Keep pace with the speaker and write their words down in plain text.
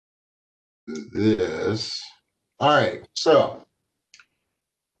this. All right, so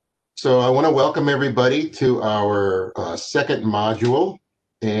I want to welcome everybody to our second module,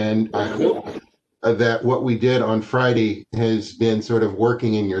 and I hope that what we did on Friday has been sort of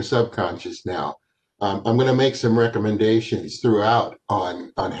working in your subconscious now. I'm going to make some recommendations throughout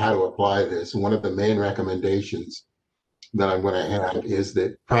on how to apply this. One of the main recommendations that I'm going to have is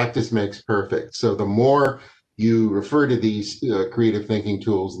that practice makes perfect. So the more you refer to these creative thinking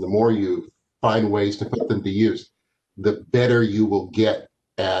tools, the more you find ways to put them to use, the better you will get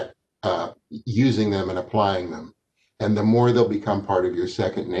at using them and applying them. And the more they'll become part of your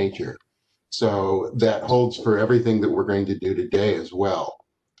second nature. So that holds for everything that we're going to do today as well.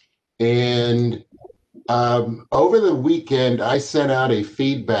 And over the weekend, I sent out a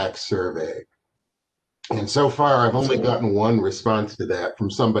feedback survey. And so far, I've only gotten one response to that from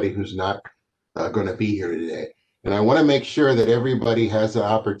somebody who's not going to be here today. And I want to make sure that everybody has the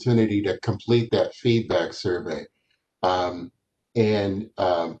opportunity to complete that feedback survey. Um,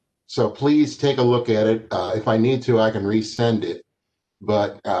 so please take a look at it. If I need to, I can resend it.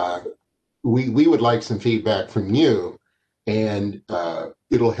 But we would like some feedback from you, and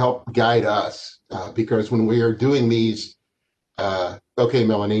it'll help guide us because when we are doing these, okay,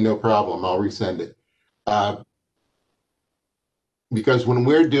 Melanie, no problem. I'll resend it. Uh, because when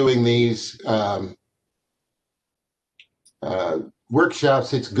we're doing these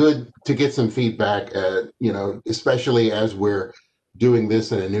workshops, it's good to get some feedback, especially as we're doing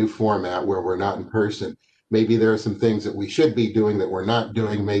this in a new format where we're not in person. Maybe there are some things that we should be doing that we're not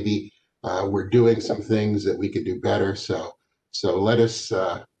doing. Maybe we're doing some things that we could do better. So let us.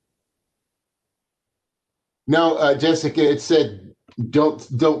 No, Jessica, it said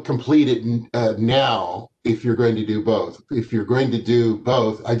don't complete it now if you're going to do both. If you're going to do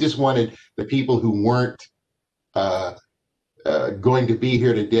both, I just wanted the people who weren't uh, going to be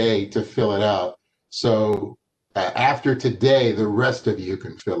here today to fill it out. So after today, the rest of you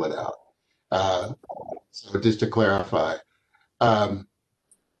can fill it out. Uh, so just to clarify. Um,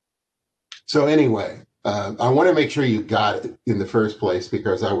 so anyway, I want to make sure you got it in the first place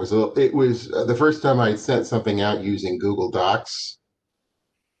because it was the first time I sent something out using Google Docs,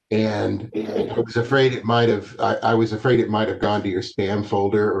 and I was afraid it might have gone to your spam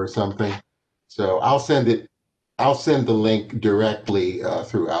folder or something. So I'll send the link directly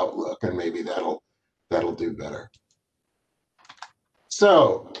through Outlook, and maybe that'll do better.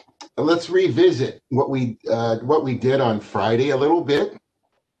 So let's revisit what we did on Friday a little bit.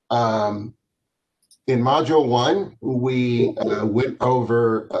 Um, in Module 1, we went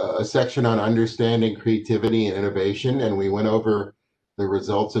over a section on understanding creativity and innovation, and we went over the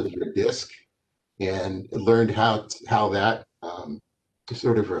results of your DISC and learned how that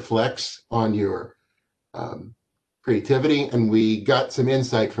sort of reflects on your um, creativity, and we got some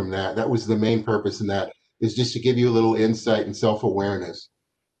insight from that. That was the main purpose in that, is just to give you a little insight and self-awareness.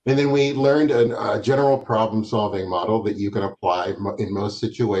 And then we learned a general problem-solving model that you can apply in most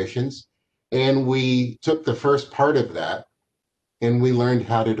situations. And we took the first part of that and we learned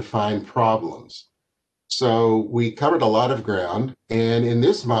how to define problems. So we covered a lot of ground. And in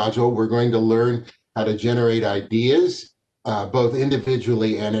this module, we're going to learn how to generate ideas, both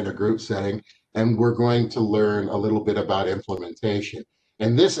individually and in a group setting. And we're going to learn a little bit about implementation.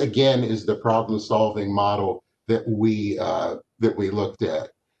 And this, again, is the problem-solving model that we looked at.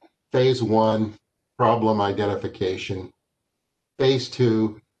 Phase 1, problem identification. Phase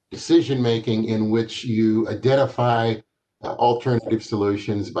 2, decision-making, in which you identify alternative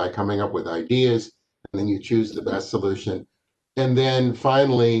solutions by coming up with ideas, and then you choose the best solution. And then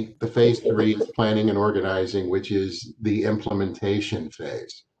finally, the phase 3 is planning and organizing, which is the implementation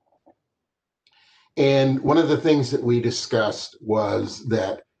phase. And one of the things that we discussed was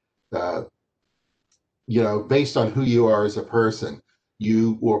that, based on who you are as a person,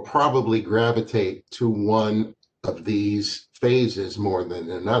 you will probably gravitate to one of these phases more than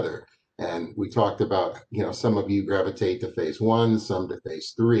another. And we talked about, some of you gravitate to phase 1, some to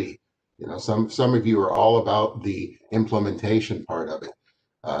phase 3. Some of you are all about the implementation part of it.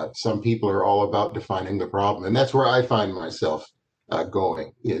 Some people are all about defining the problem. And that's where I find myself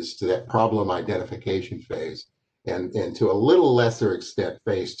going, is to that problem identification phase. And to a little lesser extent,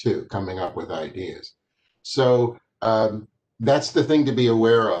 phase 2, coming up with ideas. So that's the thing to be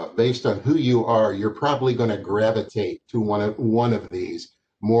aware of. Based on who you are, you're probably going to gravitate to one of these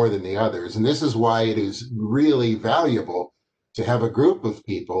more than the others. And this is why it is really valuable to have a group of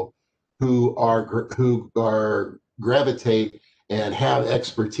people who are gravitate and have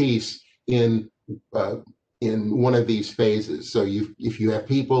expertise in one of these phases. So if you have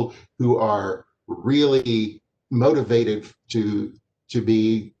people who are really motivated to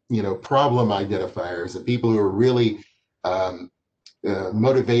be problem identifiers, the people who are really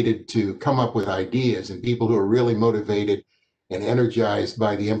motivated to come up with ideas, and people who are really motivated and energized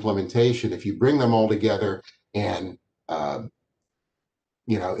by the implementation, if you bring them all together and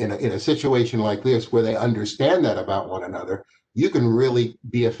in a situation like this where they understand that about one another, you can really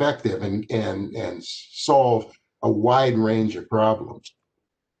be effective and solve a wide range of problems.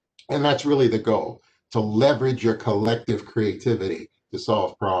 And that's really the goal, to leverage your collective creativity to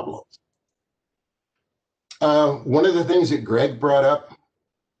solve problems. One of the things that Greg brought up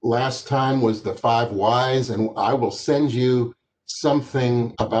last time was the 5 whys, and I will send you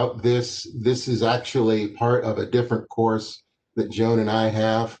something about this. This is actually part of a different course that Joan and I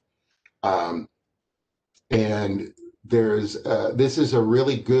have. And this is a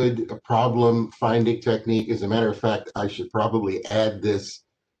really good problem finding technique. As a matter of fact, I should probably add this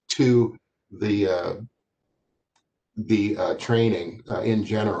to the training in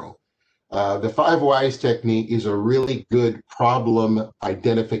general. The 5 whys technique is a really good problem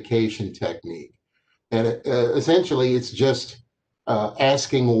identification technique. And essentially, it's just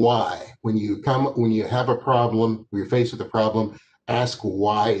asking why. When you have a problem, when you're faced with a problem, ask,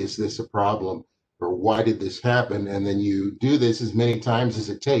 why is this a problem? Or why did this happen? And then you do this as many times as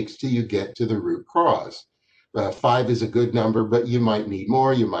it takes till you get to the root cause. 5 is a good number, but you might need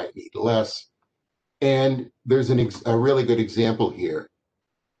more, you might need less. And there's a really good example here.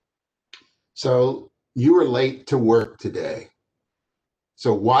 So you were late to work today.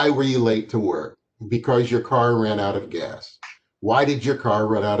 So why were you late to work? Because your car ran out of gas. Why did your car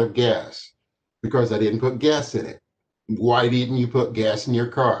run out of gas? Because I didn't put gas in it. Why didn't you put gas in your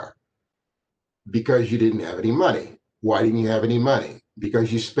car? Because you didn't have any money. Why didn't you have any money?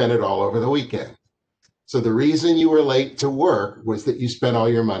 Because you spent it all over the weekend. So the reason you were late to work was that you spent all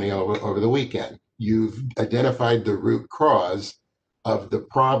your money over the weekend. You've identified the root cause of the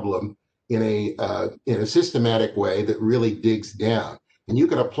problem in a systematic way that really digs down. And you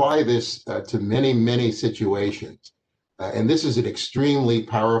can apply this to many, many situations. And this is an extremely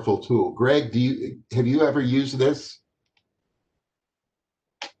powerful tool. Greg, have you ever used this?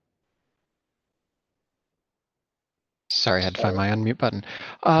 Sorry, I had to find my unmute button.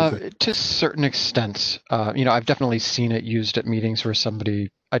 To certain extents, I've definitely seen it used at meetings where somebody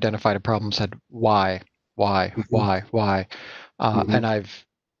identified a problem, said, why? And I've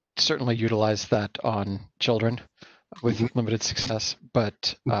certainly utilized that on children with limited success.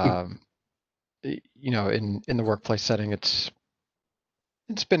 But, in the workplace setting, it's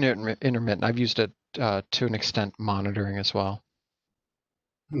been intermittent. I've used it to an extent monitoring as well.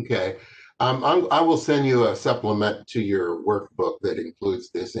 Okay. I will send you a supplement to your workbook that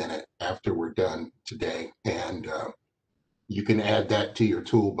includes this in it after we're done today, and you can add that to your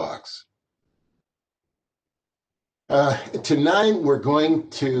toolbox. Tonight, we're going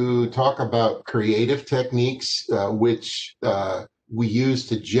to talk about creative techniques, which we use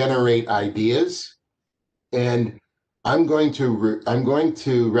to generate ideas. And I'm going to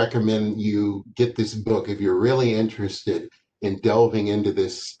recommend you get this book if you're really interested in delving into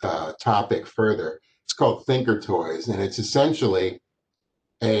this topic further. It's called Thinker Toys, and it's essentially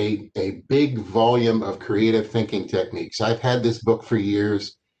a big volume of creative thinking techniques. I've had this book for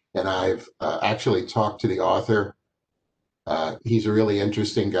years, and I've actually talked to the author. He's a really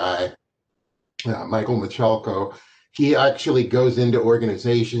interesting guy, Michael Michalko. He actually goes into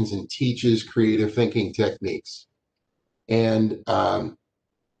organizations and teaches creative thinking techniques. And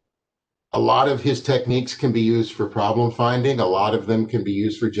a lot of his techniques can be used for problem finding. A lot of them can be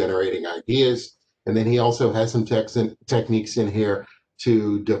used for generating ideas. And then he also has some techniques in here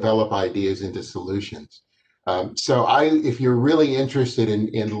to develop ideas into solutions. So if you're really interested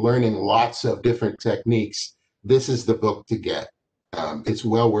in learning lots of different techniques, this is the book to get. It's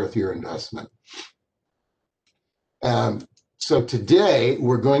well worth your investment. So today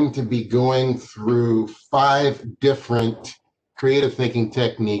we're going to be going through 5 different creative thinking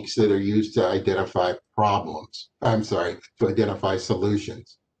techniques that are used to identify problems. To identify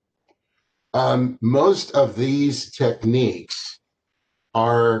solutions. Most of these techniques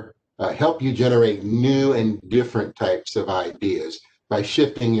help you generate new and different types of ideas by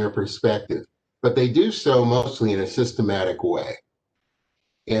shifting your perspective, but they do so mostly in a systematic way.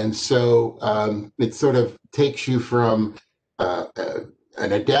 And so it sort of takes you from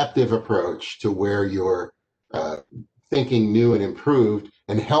an adaptive approach to where you're thinking new and improved,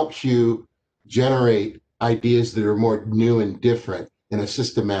 and helps you generate ideas that are more new and different in a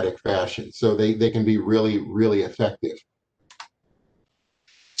systematic fashion. So they can be really, really effective.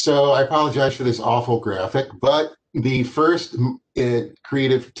 So I apologize for this awful graphic, but the first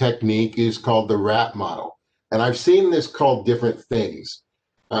creative technique is called the RAP model. And I've seen this called different things.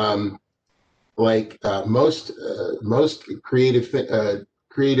 Most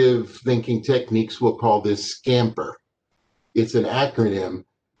creative thinking techniques will call this scamper. It's an acronym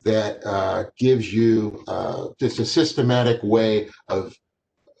that gives you just a systematic way of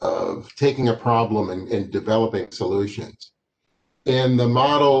taking a problem and developing solutions. And the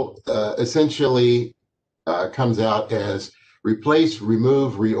model essentially comes out as replace,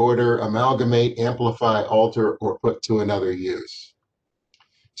 remove, reorder, amalgamate, amplify, alter, or put to another use.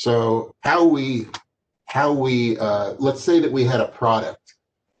 So let's say that we had a product,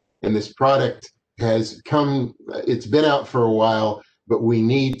 and this product it's been out for a while, but we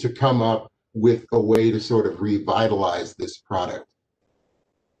need to come up with a way to sort of revitalize this product.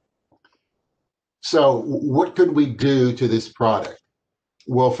 So what could we do to this product?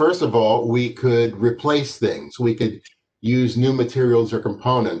 Well, first of all, we could replace things. We could use new materials or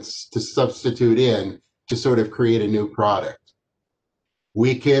components to substitute in to sort of create a new product.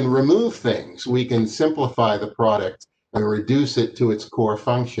 We can remove things. We can simplify the product and reduce it to its core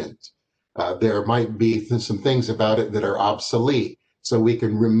functions. There might be some things about it that are obsolete, so we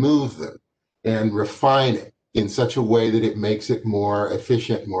can remove them and refine it in such a way that it makes it more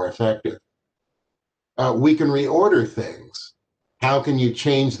efficient, more effective. We can reorder things. How can you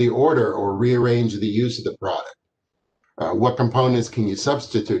change the order or rearrange the use of the product? What components can you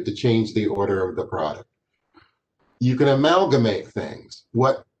substitute to change the order of the product? You can amalgamate things.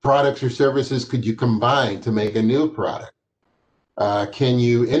 What products or services could you combine to make a new product? Can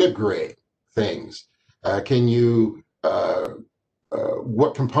you integrate things?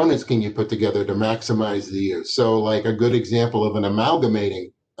 What components can you put together to maximize the use? So like a good example of an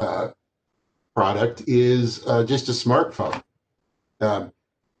amalgamating product is just a smartphone.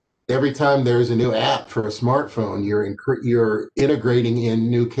 Every time there's a new app for a smartphone, you're integrating in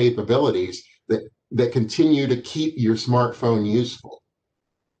new capabilities that continue to keep your smartphone useful.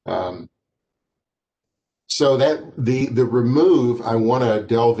 So that the remove, I want to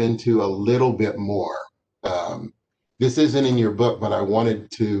delve into a little bit more. This isn't in your book, but I wanted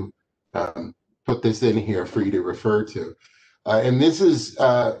to put this in here for you to refer to. And this is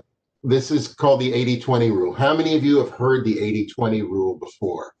called the 80-20 rule. How many of you have heard the 80-20 rule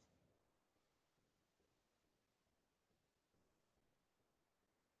before?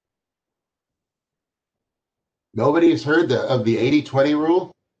 Nobody has heard of the 80-20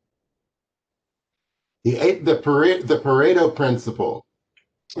 rule? The Pareto principle.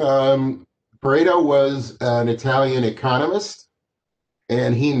 Pareto was an Italian economist,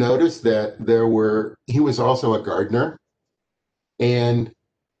 and he noticed that he was also a gardener. And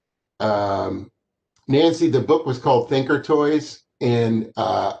Nancy, the book was called Thinker Toys, and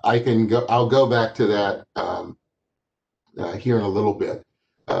I'll go back to that here in a little bit.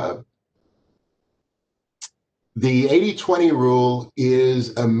 The 80-20 rule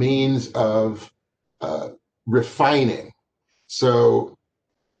is a means of refining. So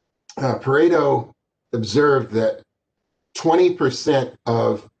Pareto observed that 20%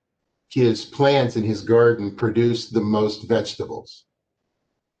 of his plants in his garden produced the most vegetables.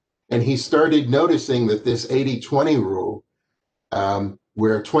 And he started noticing that this 80-20 rule,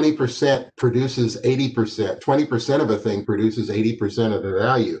 where 20% produces 80%, 20% of a thing produces 80% of the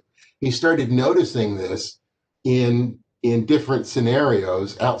value. He started noticing this in different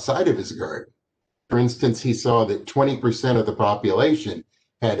scenarios outside of his garden. For instance, he saw that 20% of the population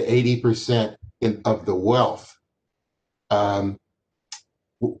had 80% of the wealth.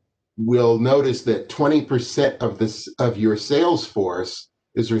 We'll notice that 20% of your sales force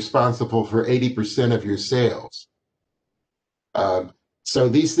is responsible for 80% of your sales. So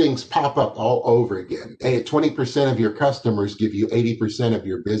these things pop up all over again. 20% of your customers give you 80% of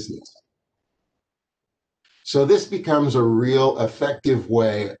your business. So this becomes a real effective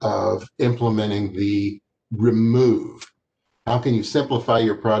way of implementing the remove. How can you simplify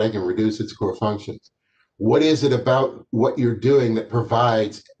your product and reduce its core functions? What is it about what you're doing that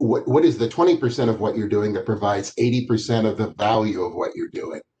provides, what is the 20% of what you're doing that provides 80% of the value of what you're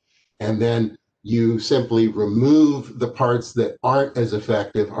doing? And then you simply remove the parts that aren't as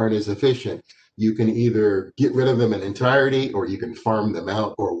effective, aren't as efficient. You can either get rid of them in entirety, or you can farm them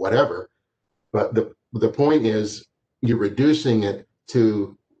out, or whatever. But the point is, you're reducing it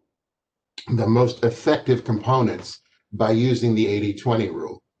to the most effective components by using the 80-20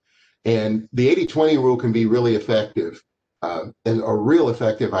 rule. And the 80-20 rule can be really effective, and a real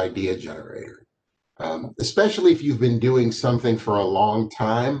effective idea generator. Especially if you've been doing something for a long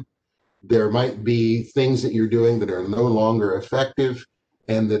time. There might be things that you're doing that are no longer effective,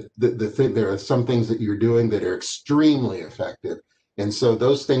 and there are some things that you're doing that are extremely effective. And so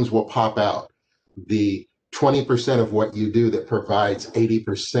those things will pop out. The 20% of what you do that provides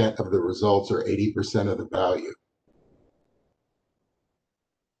 80% of the results or 80% of the value.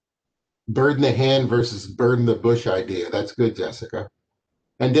 Burden the hand versus burden the bush idea. That's good, Jessica.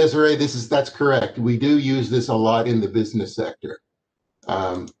 And Desiree, that's correct. We do use this a lot in the business sector.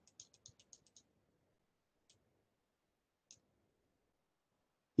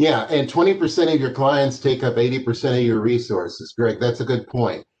 Yeah, and 20% of your clients take up 80% of your resources. Greg, that's a good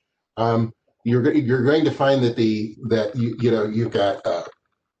point. You're going to find that you've got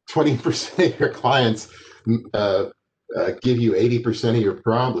 20% of your clients give you 80% of your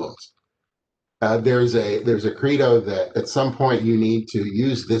problems. There's a credo that at some point you need to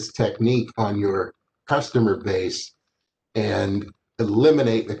use this technique on your customer base and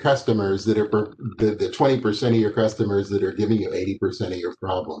eliminate the customers that are the 20% of your customers that are giving you 80% of your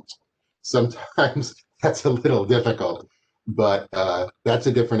problems. Sometimes that's a little difficult, but that's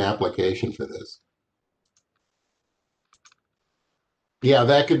a different application for this. Yeah,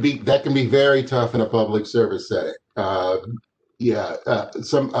 that can be very tough in a public service setting.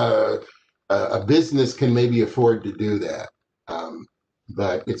 A business can maybe afford to do that,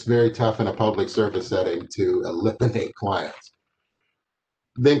 but it's very tough in a public service setting to eliminate clients.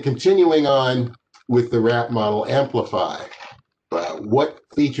 Then continuing on with the RAP model, amplify. What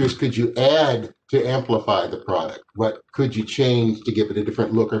features could you add to amplify the product? What could you change to give it a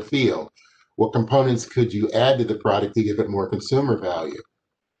different look or feel? What components could you add to the product to give it more consumer value?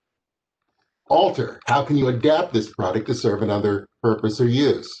 Alter. How can you adapt this product to serve another purpose or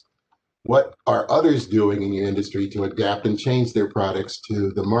use? What are others doing in your industry to adapt and change their products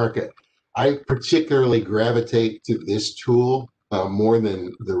to the market? I particularly gravitate to this tool more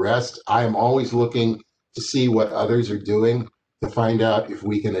than the rest. I am always looking to see what others are doing to find out if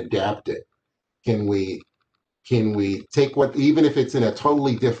we can adapt it. Can we take what, even if it's in a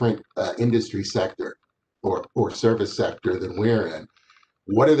totally different industry sector or service sector than we're in,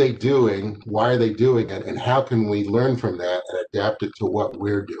 what are they doing? Why are they doing it? And how can we learn from that and adapt it to what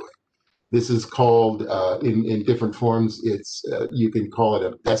we're doing? This is called, in different forms, you can call it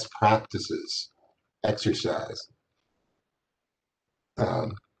a best practices exercise.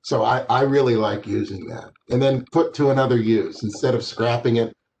 So I really like using that. And then put to another use. Instead of scrapping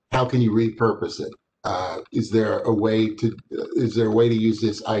it, how can you repurpose it? Is there a way to use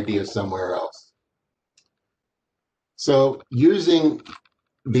this idea somewhere else? So using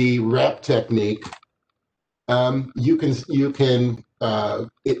the RAP technique,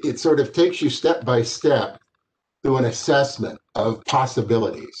 it sort of takes you step by step through an assessment of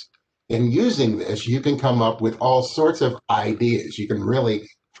possibilities. And using this, you can come up with all sorts of ideas. You can really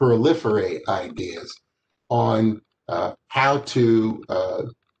proliferate ideas on how to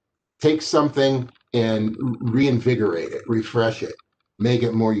take something and reinvigorate it, refresh it, make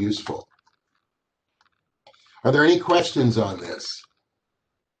it more useful. Are there any questions on this?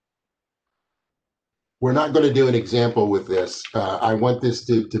 We're not going to do an example with this. I want this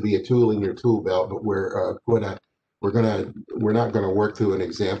to be a tool in your tool belt, but we're not going to work through an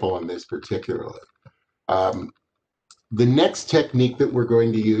example on this particularly. The next technique that we're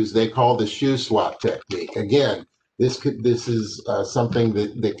going to use, they call the shoe swap technique. Again, this is something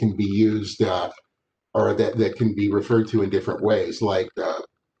that can be used or that can be referred to in different ways. Like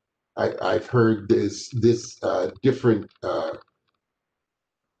I've heard this a different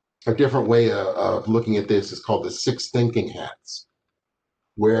way of looking at this is called the 6 thinking hats,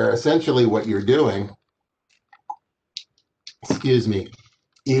 where essentially what you're doing,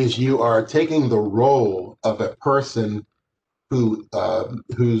 is you are taking the role of a person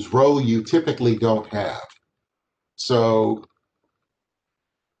whose role you typically don't have. So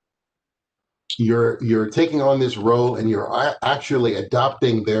you're taking on this role and you're actually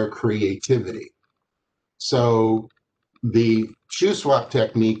adopting their creativity. So the shoe swap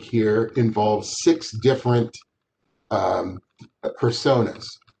technique here involves 6 different personas.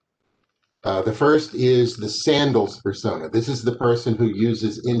 The first is the sandals persona. This is the person who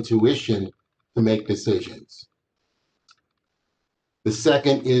uses intuition to make decisions. The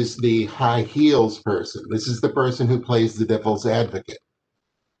second is the high heels person. This is the person who plays the devil's advocate.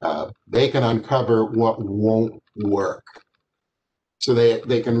 They can uncover what won't work. So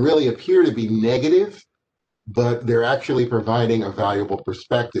they can really appear to be negative, but they're actually providing a valuable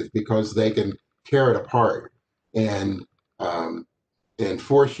perspective because they can tear it apart and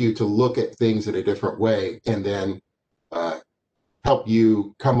force you to look at things in a different way, and then help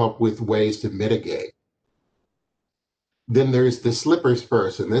you come up with ways to mitigate. Then there's the slippers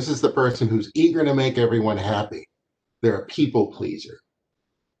person. This is the person who's eager to make everyone happy. They're a people pleaser.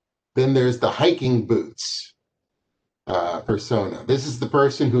 Then there's the hiking boots persona. This is the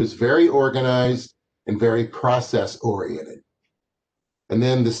person who's very organized, and very process oriented. And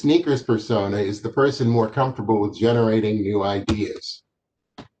then the sneakers persona is the person more comfortable with generating new ideas.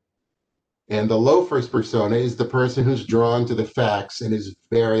 And the loafers persona is the person who's drawn to the facts and is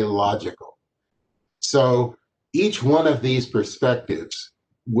very logical. So each one of these perspectives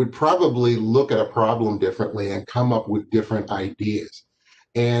would probably look at a problem differently and come up with different ideas.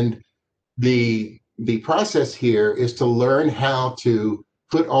 And the process here is to learn how to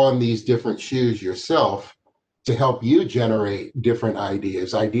put on these different shoes yourself to help you generate different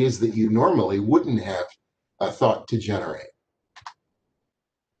ideas that you normally wouldn't have thought to generate.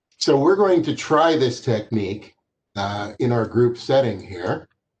 So we're going to try this technique in our group setting here.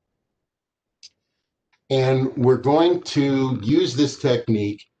 And we're going to use this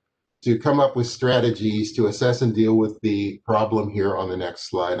technique to come up with strategies to assess and deal with the problem here on the next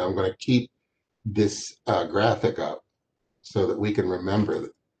slide. I'm going to keep this graphic up so that we can remember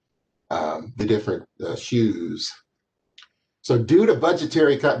the different shoes. So due to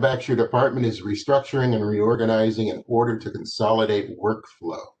budgetary cutbacks, your department is restructuring and reorganizing in order to consolidate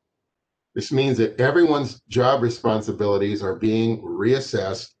workflow. This means that everyone's job responsibilities are being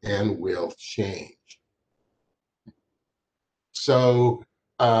reassessed and will change. So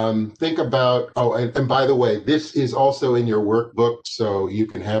think about, oh, and by the way, this is also in your workbook, so you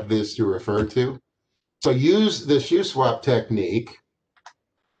can have this to refer to. So use the shoe swap technique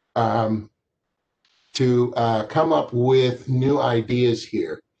to come up with new ideas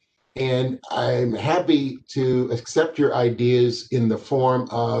here. And I'm happy to accept your ideas in the form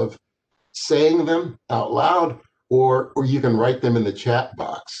of saying them out loud, or you can write them in the chat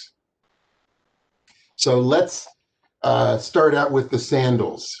box. So let's start out with the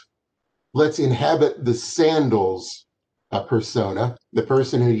sandals. Let's inhabit the sandals persona, the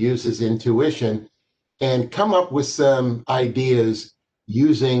person who uses intuition, and come up with some ideas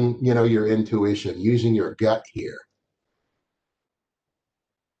using, your intuition, using your gut here.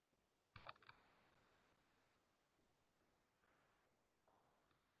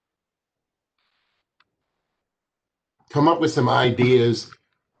 Come up with some ideas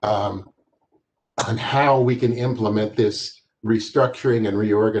on how we can implement this restructuring and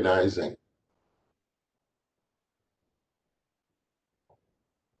reorganizing.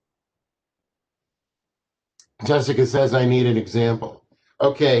 Jessica says, I need an example.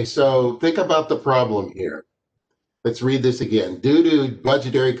 Okay, so think about the problem here. Let's read this again. Due to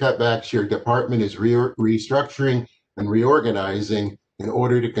budgetary cutbacks, your department is restructuring and reorganizing in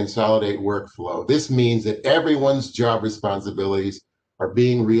order to consolidate workflow. This means that everyone's job responsibilities are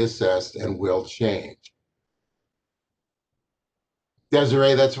being reassessed and will change.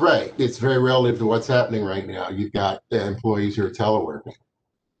 Desiree, that's right. It's very relative to what's happening right now. You've got employees who are teleworking.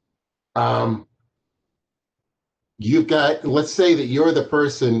 You've got, let's say that you're the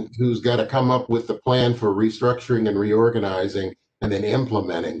person who's got to come up with the plan for restructuring and reorganizing and then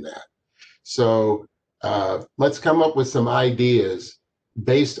implementing that. So let's come up with some ideas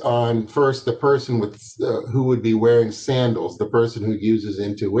based on, first, the person with who would be wearing sandals, the person who uses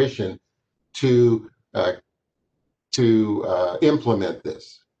intuition to implement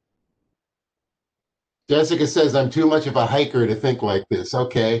this. Jessica says, I'm too much of a hiker to think like this.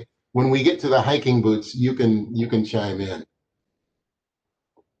 Okay, when we get to the hiking boots, you can chime in.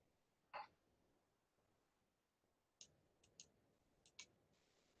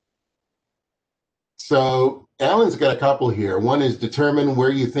 So Alan's got a couple here. One is determine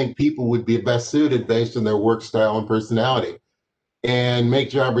where you think people would be best suited based on their work style and personality, and make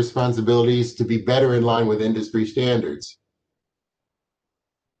job responsibilities to be better in line with industry standards.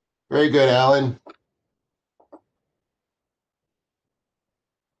 Very good, Alan.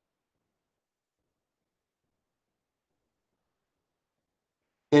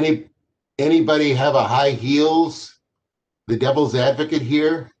 Anybody have a high heels, the devil's advocate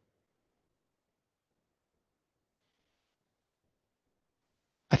here?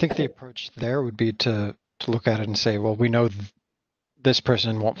 I think the approach there would be to look at it and say, well, we know this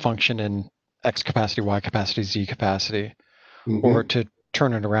person won't function in X capacity, Y capacity, Z capacity, or to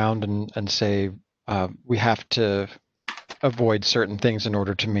turn it around and say we have to avoid certain things in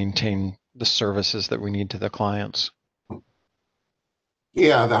order to maintain the services that we need to the clients.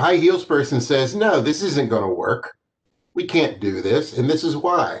 Yeah, the high heels person says, no, this isn't going to work. We can't do this, and this is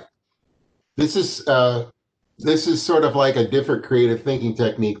why. This is sort of like a different creative thinking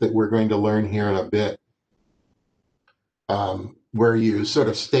technique that we're going to learn here in a bit, where you sort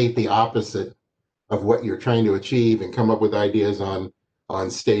of state the opposite of what you're trying to achieve and come up with ideas on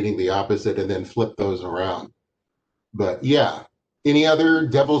stating the opposite and then flip those around. But yeah, any other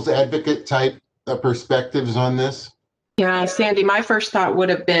devil's advocate type perspectives on this? Yeah, Sandy, my first thought would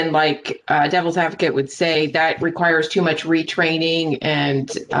have been like devil's advocate would say that requires too much retraining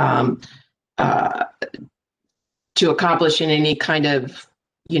and uh, to accomplish in any kind of,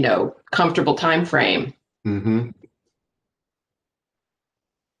 comfortable time frame. Mm-hmm.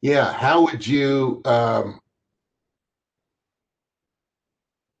 Yeah. How would you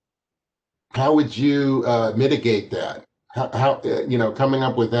mitigate that? How coming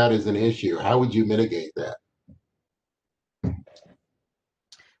up with that is an issue. How would you mitigate that?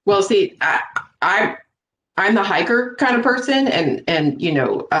 Well, see, I'm the hiker kind of person, and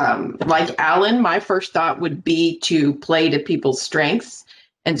like Alan, my first thought would be to play to people's strengths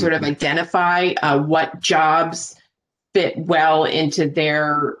and sort of identify what jobs fit well into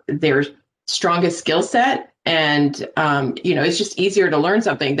their strongest skill set, and it's just easier to learn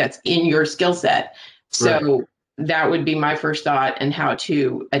something that's in your skill set. So Right. that would be my first thought, and how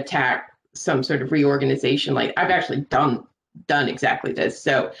to attack some sort of reorganization. Like I've actually done exactly this.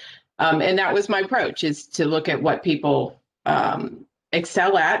 So and that was my approach, is to look at what people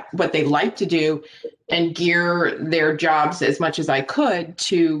excel at, what they like to do, and gear their jobs as much as I could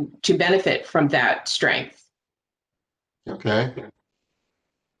to benefit from that strength. Okay.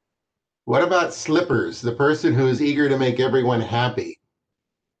 What about slippers? The person who is eager to make everyone happy,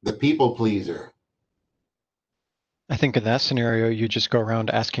 the people pleaser. I think in that scenario, you just go around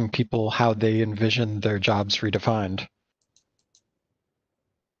asking people how they envision their jobs redefined.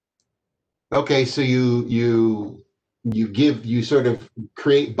 Okay, so you sort of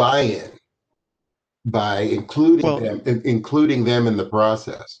create buy-in by including them in the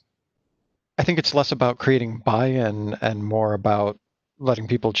process. I think it's less about creating buy-in and more about letting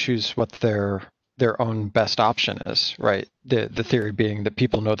people choose what their own best option is, right? The theory being that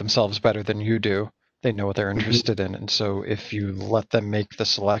people know themselves better than you do. They know what they're interested in. And so if you let them make the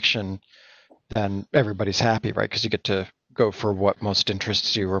selection, then everybody's happy, right? Because you get to go for what most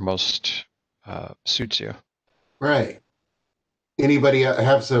interests you or most suits you. Right. Anybody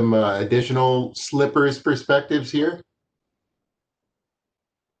have some additional slippers perspectives here?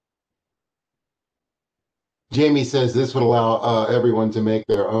 Jamie says this would allow everyone to make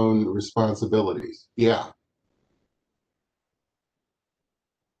their own responsibilities. Yeah.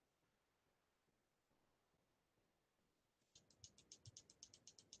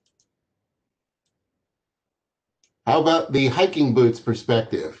 How about the hiking boots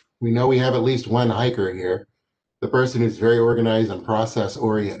perspective? We know we have at least one hiker here, the person who's very organized and process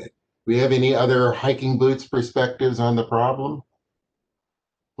oriented. We have any other hiking boots perspectives on the problem?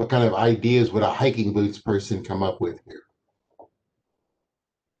 What kind of ideas would a hiking boots person come up with here?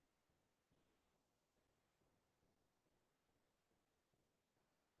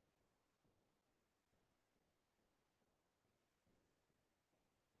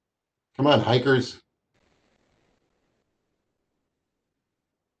 Come on, hikers.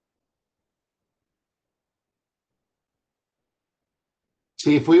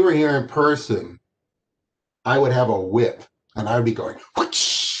 See, if we were here in person, I would have a whip and I would be going,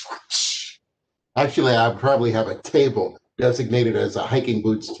 whoosh, whoosh. Actually, I'd probably have a table designated as a hiking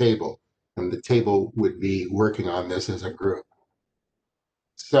boots table, and the table would be working on this as a group.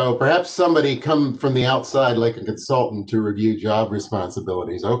 So perhaps somebody come from the outside, like a consultant, to review job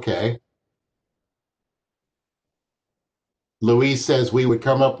responsibilities. Okay. Louise says we would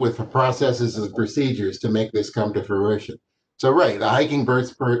come up with the processes and procedures to make this come to fruition. So right, the hiking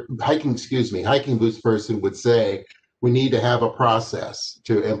boots person would say we need to have a process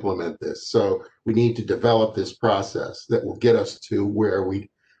to implement this. So we need to develop this process that will get us to where we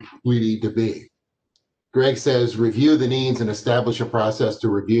need to be. Greg says review the needs and establish a process to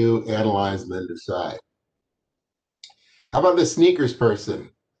review, analyze, and then decide. How about the sneakers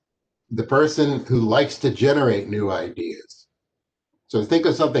person? The person who likes to generate new ideas. So think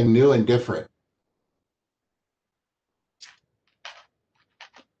of something new and different.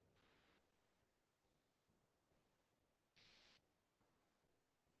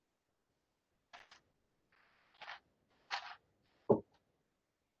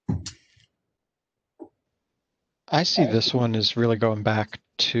 I see this one as really going back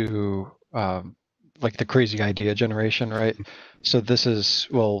to like the crazy idea generation, right? So this is,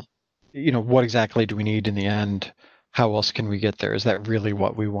 well, what exactly do we need in the end? How else can we get there? Is that really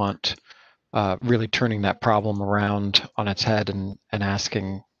what we want? Really turning that problem around on its head and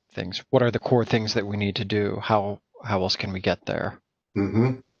asking things. What are the core things that we need to do? How else can we get there?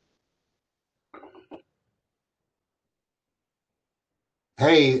 Mm-hmm.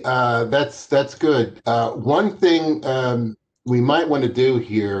 Hey, that's good. One thing we might want to do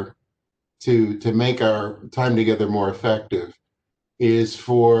here to make our time together more effective is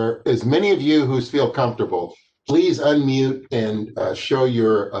for as many of you who feel comfortable, please unmute and show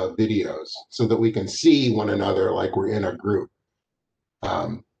your videos so that we can see one another like we're in a group.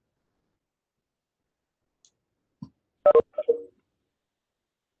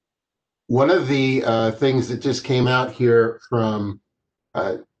 One of the things that just came out here from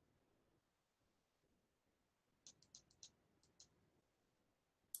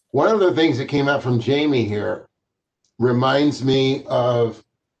Jamie here reminds me of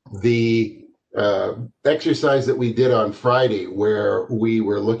the exercise that we did on Friday where we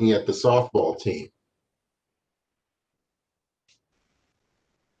were looking at the softball team.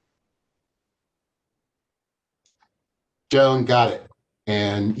 Joan got it.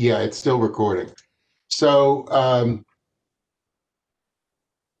 And yeah, it's still recording. So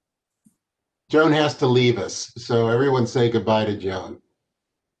Joan has to leave us. So everyone say goodbye to Joan.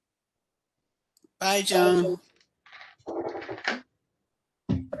 Bye, Joan.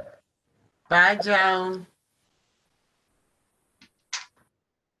 Bye, Joan.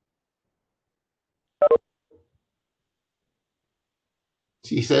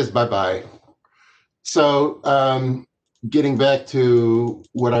 She says bye-bye. So getting back to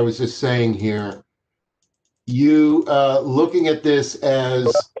what I was just saying here, you looking at this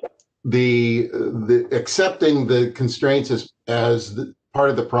as the accepting the constraints as part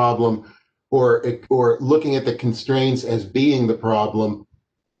of the problem, or looking at the constraints as being the problem,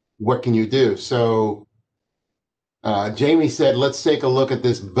 what can you do? So Jamie said, let's take a look at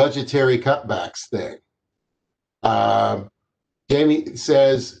this budgetary cutbacks thing. Jamie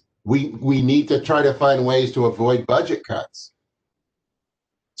says, we need to try to find ways to avoid budget cuts.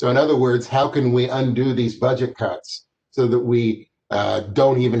 So in other words, how can we undo these budget cuts so that we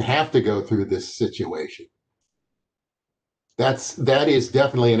don't even have to go through this situation? That is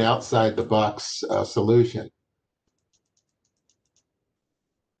definitely an outside the box solution.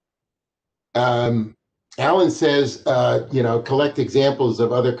 Alan says, collect examples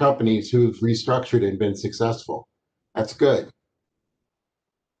of other companies who've restructured and been successful. That's good.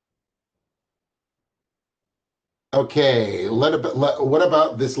 Okay, what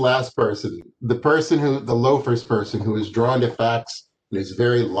about this last person? The loafers person who is drawn to facts and is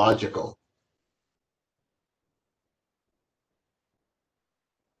very logical.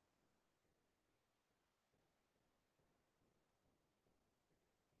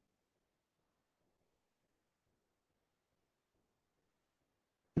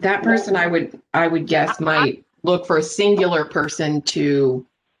 That person I would guess might look for a singular person to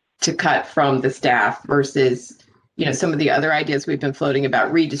cut from the staff versus, some of the other ideas we've been floating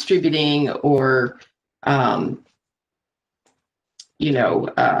about redistributing or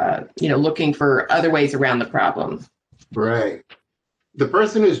looking for other ways around the problem. Right. The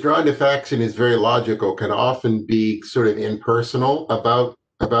person who's drawn to facts and is very logical can often be sort of impersonal about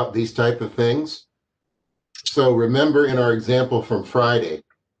these type of things. So remember in our example from Friday,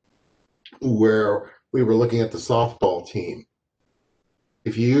 where we were looking at the softball team,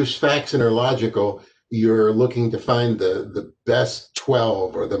 if you use facts and are logical, you're looking to find the best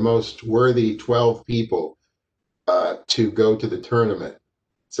 12 or the most worthy 12 people to go to the tournament.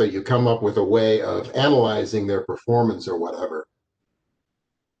 So you come up with a way of analyzing their performance or whatever,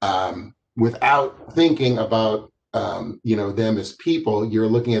 without thinking about them as people. You're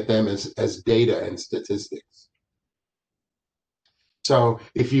looking at them as data and statistics. So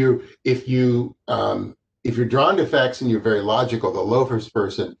if you're drawn to facts and you're very logical, the loafers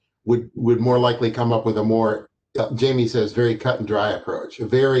person would more likely come up with a more, Jamie says, very cut and dry approach, a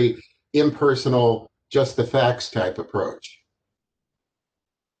very impersonal, just the facts type approach.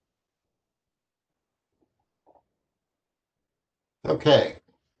 Okay,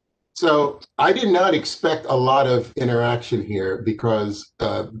 so I did not expect a lot of interaction here because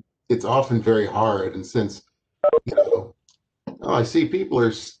it's often very hard, and since I see people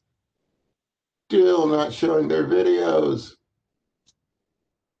are still not showing their videos.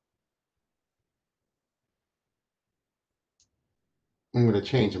 I'm going to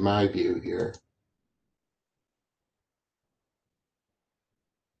change my view here.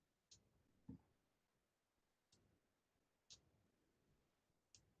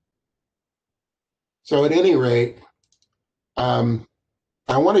 So at any rate, I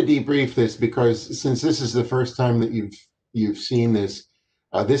want to debrief this because since this is the first time that you've seen this,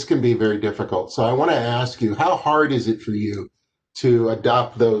 this can be very difficult. So I want to ask you, how hard is it for you to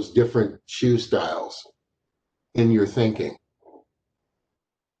adopt those different shoe styles in your thinking?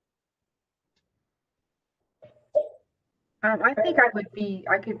 I think I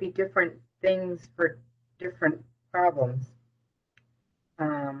could be different things for different problems.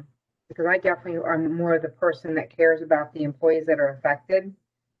 Because I definitely am more the person that cares about the employees that are affected.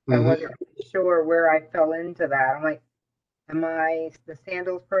 I wasn't sure where I fell into that. I'm like, am I the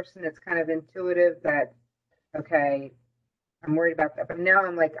sandals person that's kind of intuitive that, okay, I'm worried about that. But now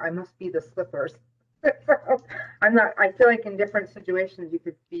I'm like, I must be the slippers. So I'm not, I feel like in different situations you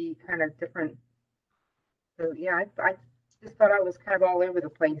could be kind of different. So yeah, I just thought I was kind of all over the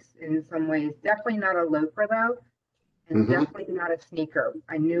place in some ways. Definitely not a loafer though, and definitely not a sneaker.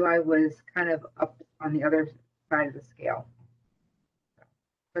 I knew I was kind of up on the other side of the scale.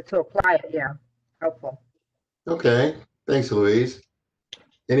 But to apply it, yeah, helpful. Okay. Thanks, Louise.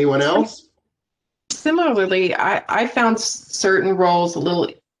 Anyone else? Similarly, I found certain roles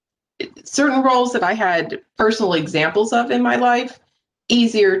that I had personal examples of in my life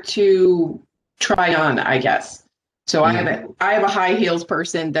easier to try on, I guess. So I have a high heels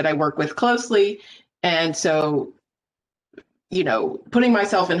person that I work with closely, and so putting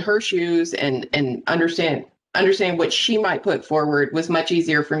myself in her shoes and understand what she might put forward was much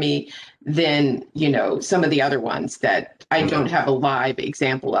easier for me than some of the other ones that I don't have a live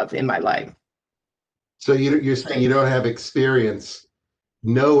example of in my life. So you're saying you don't have experience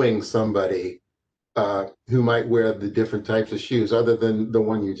knowing somebody who might wear the different types of shoes other than the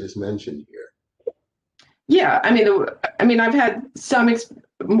one you just mentioned here. Yeah, I mean, I've had some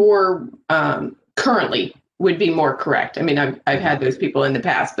more currently would be more correct. I mean, I've had those people in the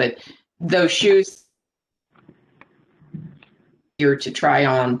past, but those shoes easier to try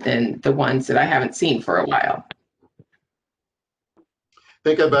on than the ones that I haven't seen for a while.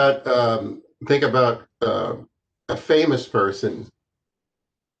 Think about a famous person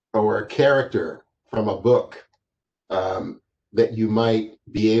or a character from a book that you might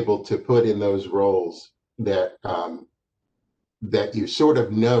be able to put in those roles that you sort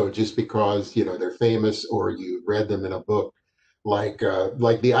of know just because they're famous or you read them in a book, like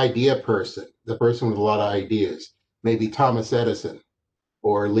the idea person, the person with a lot of ideas, maybe Thomas Edison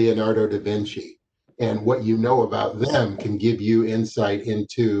or Leonardo da Vinci. And what you know about them can give you insight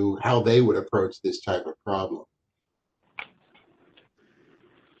into how they would approach this type of problem.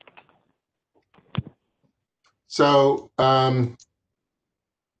 So,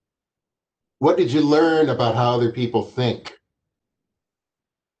 what did you learn about how other people think?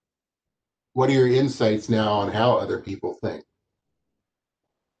 What are your insights now on how other people think?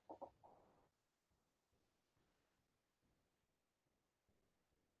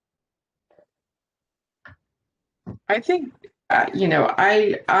 I think, my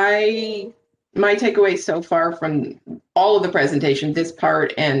takeaway so far from all of the presentation, this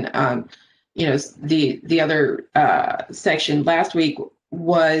part and, the other section last week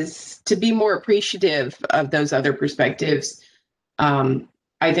was to be more appreciative of those other perspectives.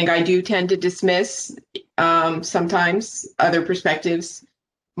 I think I do tend to dismiss sometimes other perspectives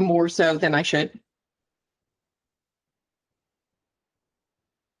more so than I should.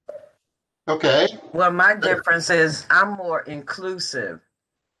 Okay. Well, my difference is I'm more inclusive.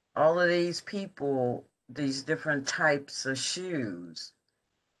 All of these people, these different types of shoes,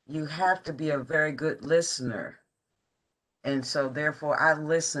 you have to be a very good listener. And so therefore I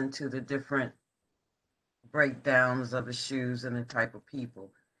listen to the different breakdowns of the shoes and the type of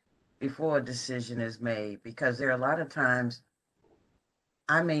people before a decision is made, because there are a lot of times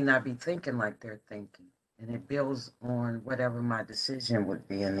I may not be thinking like they're thinking, and it builds on whatever my decision would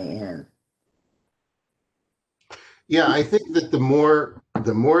be in the end. Yeah, I think that the more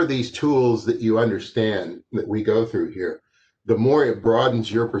these tools that you understand that we go through here, the more it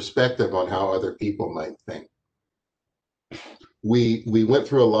broadens your perspective on how other people might think. We went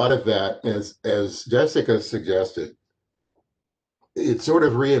through a lot of that, as Jessica suggested. It sort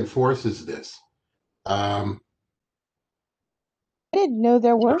of reinforces this. I didn't know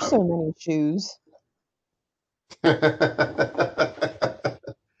there were so many shoes.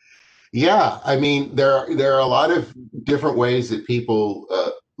 Yeah, I mean, there are a lot of different ways that people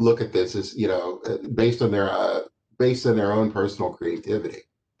look at this, as based on their own personal creativity.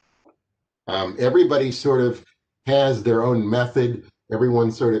 Everybody sort of has their own method.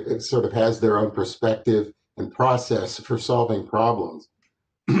 Everyone sort of has their own perspective and process for solving problems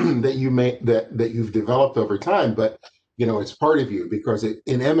that you've developed over time. But it's part of you because it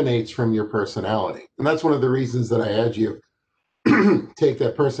emanates from your personality, and that's one of the reasons that I had you take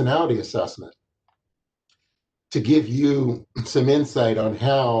that personality assessment, to give you some insight on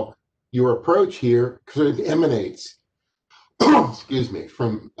how your approach here sort of emanates, excuse me,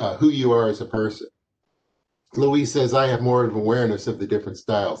 from who you are as a person. Louise says, I have more of awareness of the different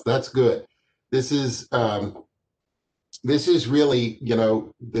styles. That's good. This is really,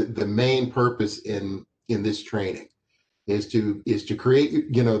 the main purpose in this training is to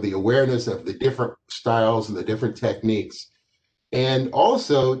create, the awareness of the different styles and the different techniques and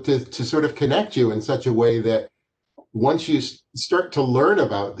also to sort of connect you in such a way that once you start to learn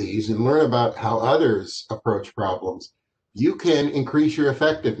about these and learn about how others approach problems, you can increase your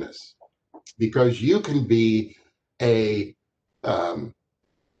effectiveness because you can be a um,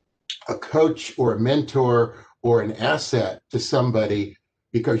 a coach or a mentor or an asset to somebody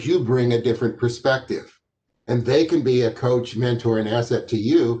because you bring a different perspective. And they can be a coach, mentor, and asset to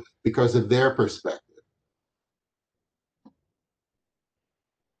you because of their perspective.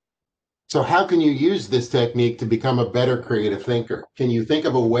 So how can you use this technique to become a better creative thinker? Can you think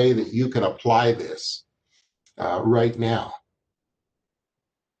of a way that you can apply this right now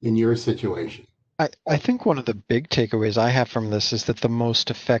in your situation? I think one of the big takeaways I have from this is that the most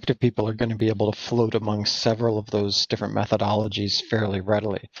effective people are going to be able to float among several of those different methodologies fairly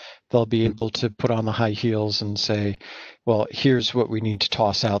readily. They'll be able to put on the high heels and say, well, here's what we need to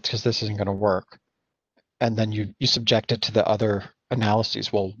toss out because this isn't going to work. And then you subject it to the other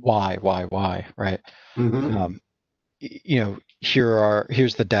analyses. Well, why, right? Mm-hmm.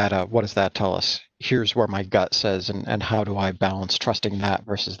 Here's the data. What does that tell us? Here's where my gut says, and how do I balance trusting that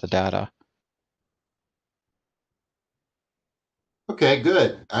versus the data? Okay,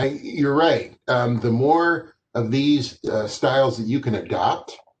 good. You're right. The more of these styles that you can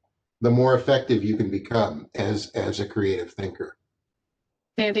adopt, the more effective you can become as a creative thinker.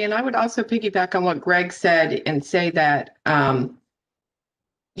 Sandy, and I would also piggyback on what Greg said and say that,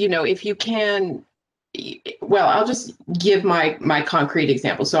 if you can, well, I'll just give my concrete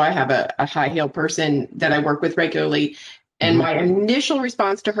example. So I have a high heel person that I work with regularly, and my initial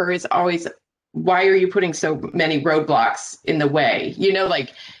response to her is always, why are you putting so many roadblocks in the way?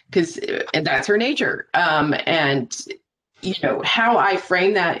 Because that's her nature. And how I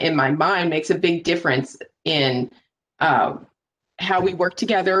frame that in my mind makes a big difference in how we work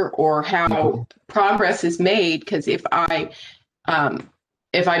together or how progress is made. Because if I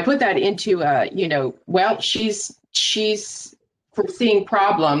put that into she's foreseeing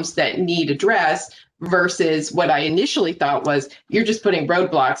problems that need addressed versus what I initially thought was you're just putting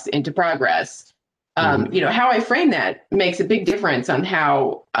roadblocks into progress. How I frame that makes a big difference on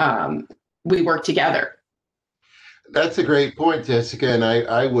how we work together. That's a great point, Jessica. And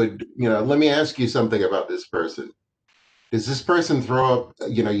I would, let me ask you something about this person. Does this person throw up,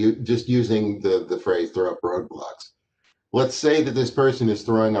 you just using the phrase throw up roadblocks? Let's say that this person is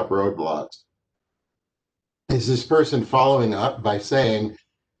throwing up roadblocks. Is this person following up by saying,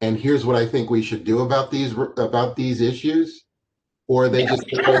 and here's what I think we should do about these issues? Or are they just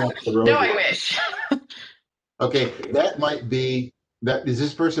throwing up the roadblocks? No, I wish. Okay, that might be that. Does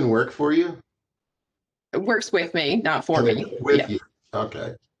this person work for you? It works with me, not for me. With you.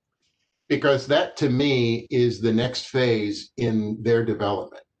 Okay. Because that to me is the next phase in their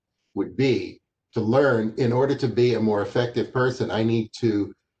development would be to learn in order to be a more effective person. I need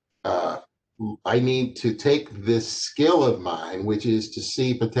to take this skill of mine, which is to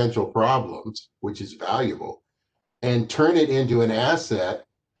see potential problems, which is valuable, and turn it into an asset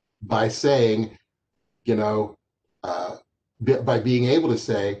by saying, by being able to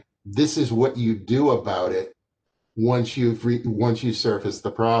say, this is what you do about it once you surface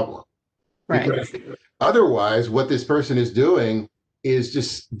the problem. Right. Because otherwise, what this person is doing is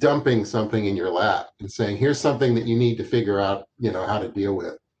just dumping something in your lap and saying, here's something that you need to figure out, how to deal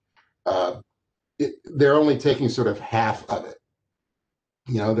with. They're only taking sort of half of it.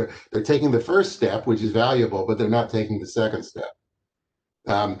 They're taking the first step, which is valuable, but they're not taking the second step.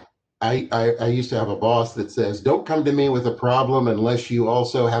 I used to have a boss that says, don't come to me with a problem unless you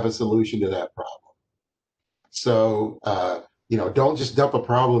also have a solution to that problem. So, don't just dump a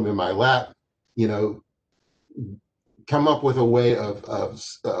problem in my lap, come up with a way of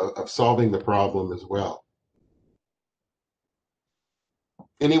solving the problem as well.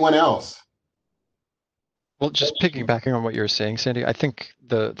 Anyone else? Well, just piggybacking on what you were saying, Sandy, I think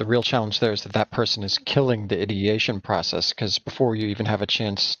the real challenge there is that person is killing the ideation process, because before you even have a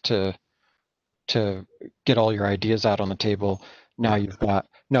chance to get all your ideas out on the table, now you've got,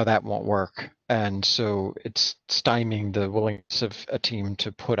 no, that won't work. And so it's stymieing the willingness of a team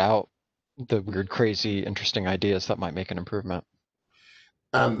to put out the weird, crazy, interesting ideas that might make an improvement.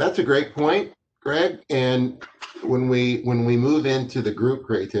 That's a great point, Greg. And when we move into the group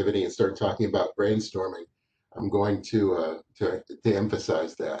creativity and start talking about brainstorming, I'm going to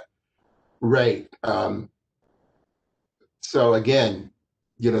emphasize that. Right. So again,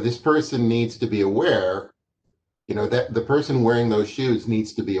 this person needs to be aware, that the person wearing those shoes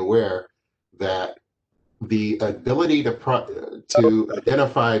needs to be aware that the ability to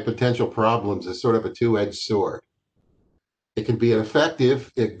identify potential problems is sort of a two-edged sword. It can be an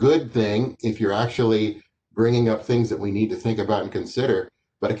effective, a good thing if you're actually bringing up things that we need to think about and consider.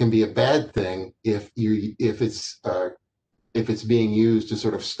 But it can be a bad thing if it's being used to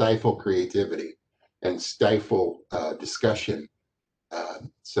sort of stifle creativity and stifle discussion.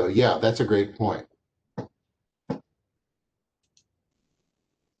 So yeah, that's a great point.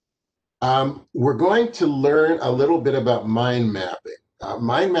 We're going to learn a little bit about mind mapping.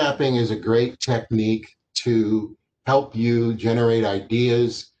 Mind mapping is a great technique to help you generate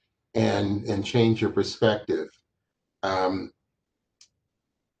ideas and change your perspective.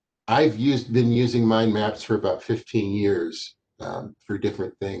 I've been using mind maps for about 15 years for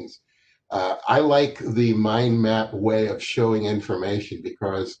different things. I like the mind map way of showing information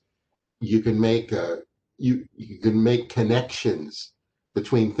because you can make you can make connections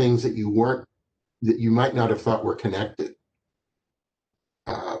between things that you might not have thought were connected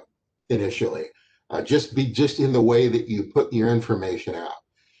initially. Just in the way that you put your information out.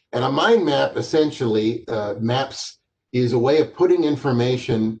 And a mind map essentially maps is a way of putting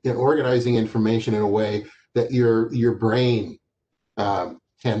information and organizing information in a way that your brain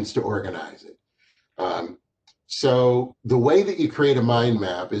tends to organize it. So the way that you create a mind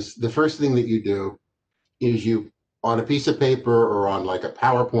map is the first thing that you do is on a piece of paper or on like a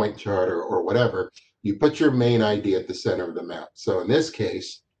PowerPoint chart or whatever, you put your main idea at the center of the map. So in this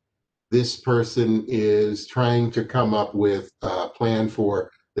case, this person is trying to come up with a plan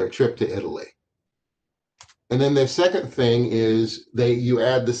for their trip to Italy. And then the second thing is you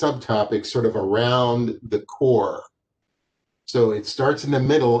add the subtopics sort of around the core. So it starts in the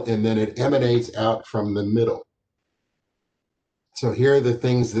middle and then it emanates out from the middle. So here are the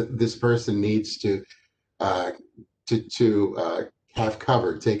things that this person needs to have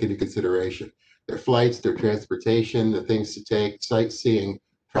covered, take into consideration. Their flights, their transportation, the things to take, sightseeing,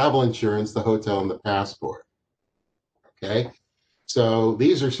 travel insurance, the hotel, and the passport. Okay, so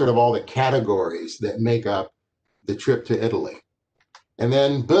these are sort of all the categories that make up the trip to Italy. And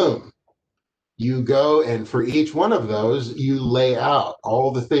then boom, you go and for each one of those, you lay out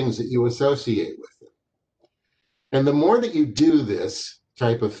all the things that you associate with it. And the more that you do this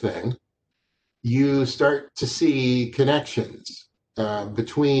type of thing, you start to see connections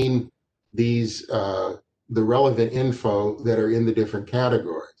between these, the relevant info that are in the different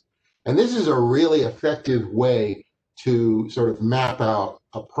categories. And this is a really effective way to sort of map out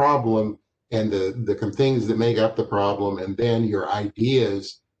a problem and the things that make up the problem, and then your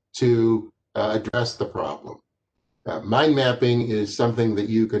ideas to address the problem. Mind mapping is something that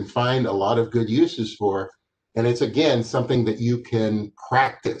you can find a lot of good uses for, and it's, again, something that you can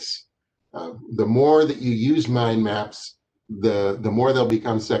practice. The more that you use mind maps, the more they'll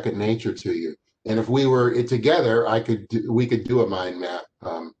become second nature to you. And if we were together, we could do a mind map,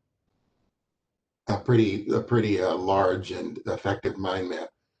 a pretty large and effective mind map.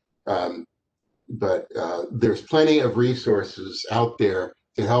 But there's plenty of resources out there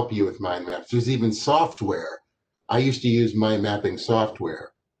to help you with mind maps. There's even software. I used to use mind mapping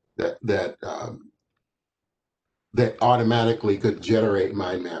software that automatically could generate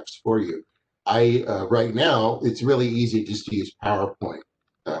mind maps for you. Right now, it's really easy just to use PowerPoint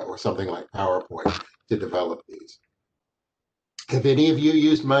or something like PowerPoint to develop these. Have any of you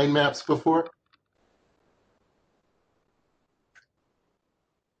used mind maps before?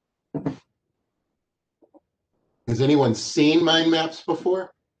 Has anyone seen mind maps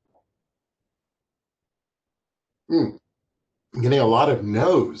before? I'm getting a lot of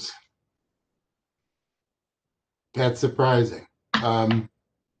no's. That's surprising. Can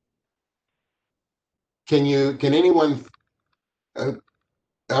anyone?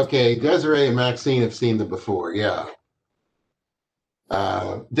 Okay, Desiree and Maxine have seen them before. Yeah.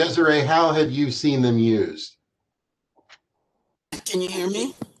 Desiree, how have you seen them used? Can you hear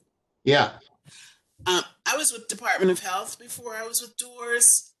me? Yeah. I was with Department of Health before I was with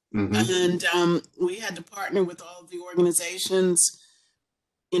Doors, Mm-hmm. and we had to partner with all of the organizations,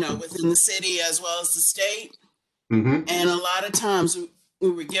 within the city as well as the state. Mm-hmm. And a lot of times we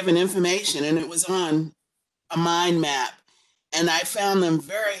were given information and it was on a mind map. And I found them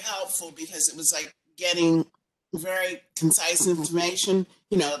very helpful because it was like getting very concise information,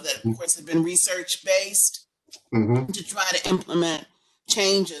 that of course had been research based to try to implement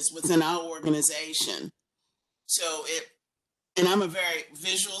changes within our organization. So and I'm a very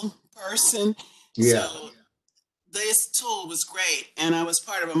visual person. Yeah. So this tool was great. And I was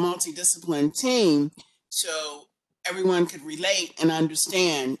part of a multidisciplinary team. So everyone could relate and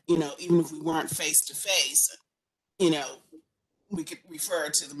understand, even if we weren't face to face, we could refer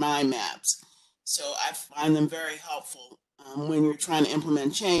to the mind maps. So I find them very helpful when you're trying to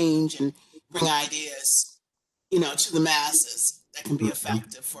implement change and bring ideas, to the masses that can be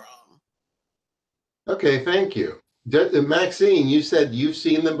effective for all. Okay, thank you. Maxine, you said you've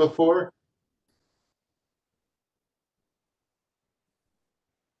seen them before?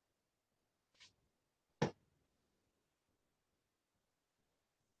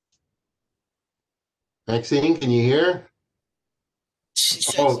 Maxine, can you hear? She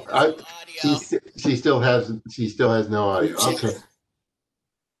said Oh, she has no audio. she still has no audio. Okay.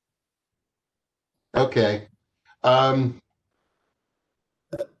 Okay. Um,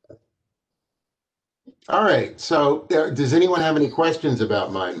 all right. So does anyone have any questions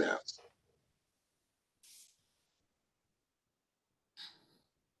about mind maps?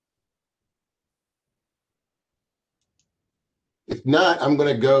 If not, I'm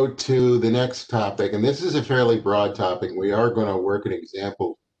going to go to the next topic, and this is a fairly broad topic. We are going to work an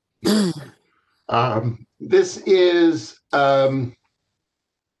example here. This is, and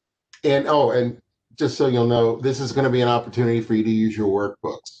just so you'll know, this is going to be an opportunity for you to use your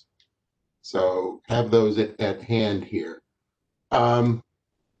workbooks. So have those at hand here.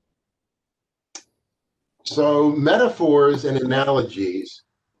 So metaphors and analogies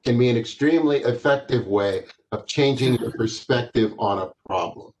can be an extremely effective way of changing your perspective on a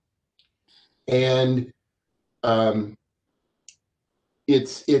problem. And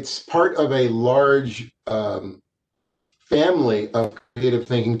it's part of a large family of creative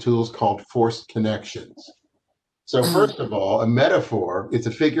thinking tools called forced connections. So first of all, a metaphor, it's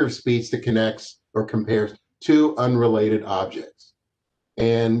a figure of speech that connects or compares two unrelated objects.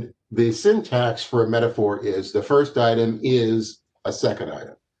 And the syntax for a metaphor is the first item is a second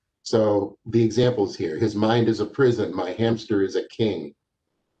item. So the examples here, his mind is a prison, my hamster is a king.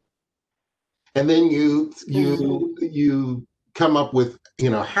 And then you come up with,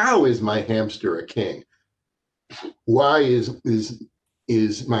 how is my hamster a king? Why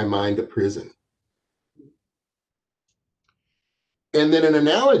is my mind a prison? And then an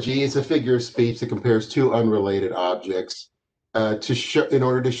analogy is a figure of speech that compares two unrelated objects in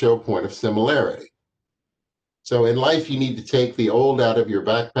order to show a point of similarity. So in life, you need to take the old out of your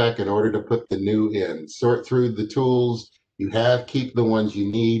backpack in order to put the new in. Sort through the tools you have, keep the ones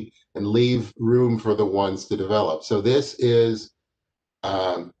you need, and leave room for the ones to develop. So this is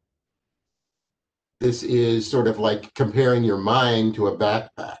sort of like comparing your mind to a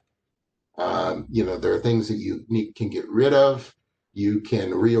backpack. There are things that you can get rid of. You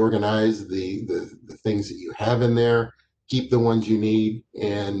can reorganize the things that you have in there, keep the ones you need,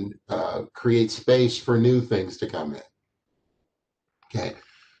 and create space for new things to come in. Okay,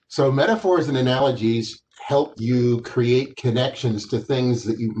 so metaphors and analogies help you create connections to things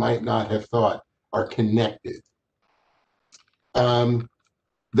that you might not have thought are connected.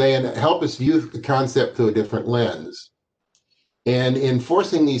 They help us view the concept through a different lens. And in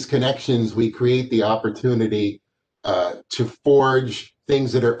forcing these connections, we create the opportunity to forge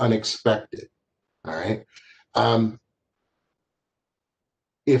things that are unexpected. All right.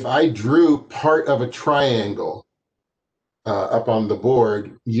 If I drew part of a triangle up on the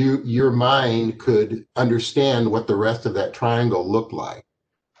board, your mind could understand what the rest of that triangle looked like.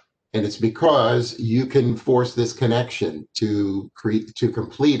 And it's because you can force this connection to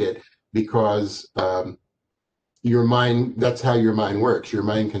complete it, because your mind, that's how your mind works. Your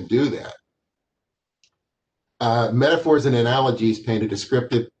mind can do that. Metaphors and analogies paint a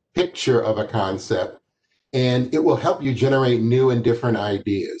descriptive picture of a concept, and it will help you generate new and different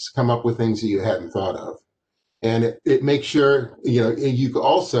ideas, come up with things that you hadn't thought of. And it makes sure, you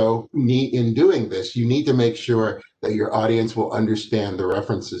also need, in doing this, you need to make sure that your audience will understand the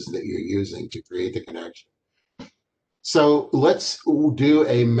references that you're using to create the connection. So let's do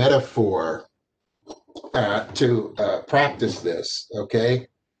a metaphor to practice this, okay?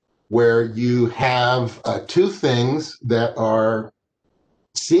 Where you have two things that are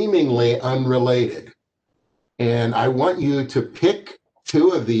seemingly unrelated. And I want you to pick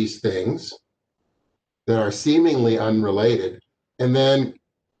two of these things that are seemingly unrelated, and then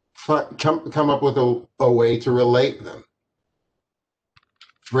come up with a way to relate them.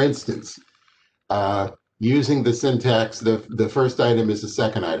 For instance, using the syntax, the first item is the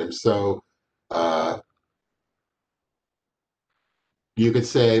second item. So you could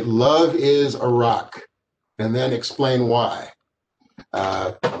say, love is a rock, and then explain why.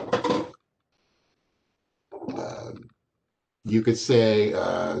 You could say,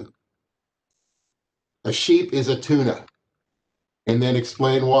 a sheep is a tuna, and then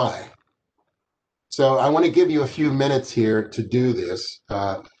explain why. So I want to give you a few minutes here to do this.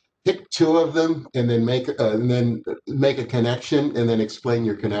 Pick two of them, and then make a connection, and then explain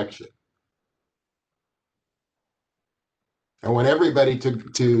your connection. I want everybody to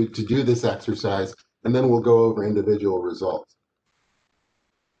do this exercise, and then we'll go over individual results.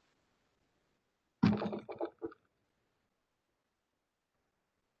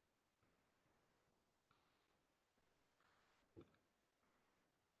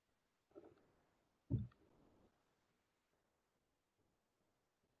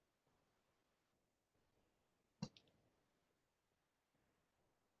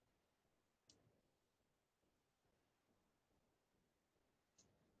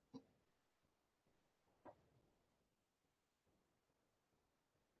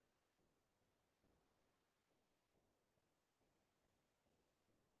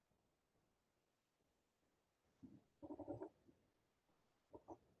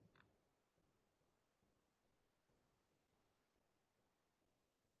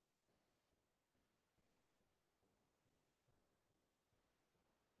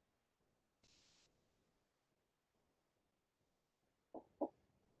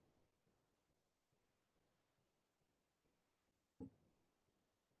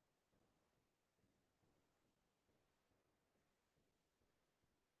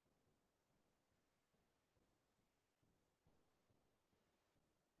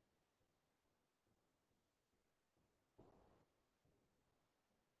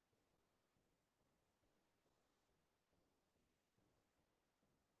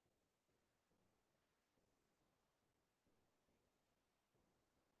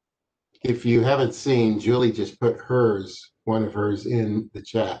 if you haven't seen, Julie just put hers, one of hers, in the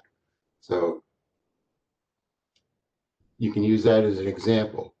chat. So you can use that as an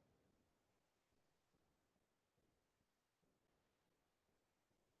example.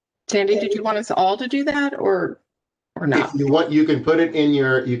 Sandy, did you want us all to do that or not? If you want, you can put it in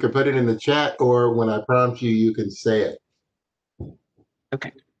the chat, or when I prompt you, you can say it.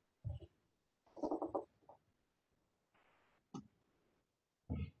 Okay.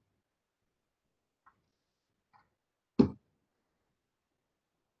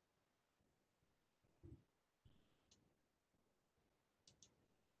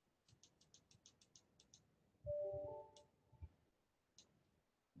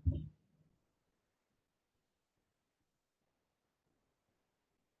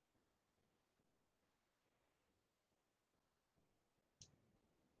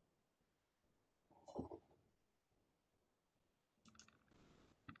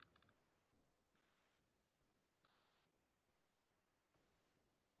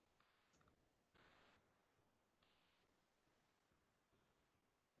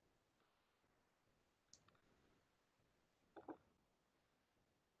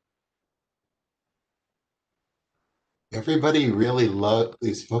 Everybody really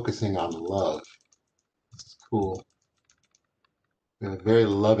is focusing on love. It's cool. They're a very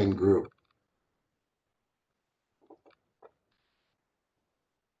loving group.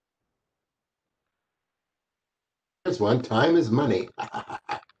 Here's one. Time is money.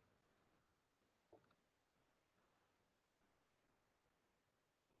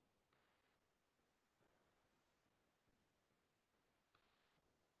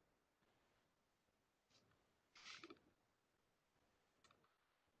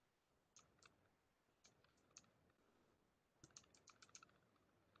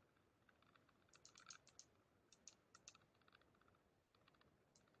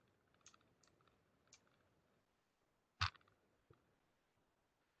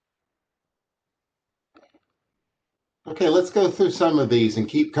 Okay, let's go through some of these and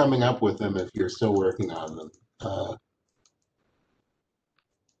keep coming up with them if you're still working on them.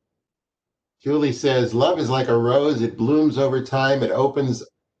 Julie says, love is like a rose. It blooms over time. It opens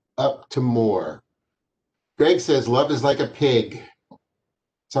up to more. Greg says, love is like a pig.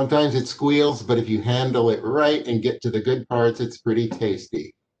 Sometimes it squeals, but if you handle it right and get to the good parts, it's pretty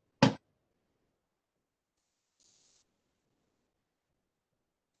tasty.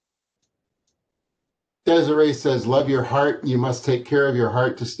 Desiree says, love your heart. You must take care of your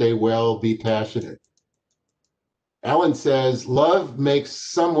heart to stay well. Be passionate. Alan says, love makes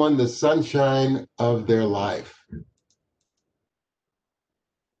someone the sunshine of their life.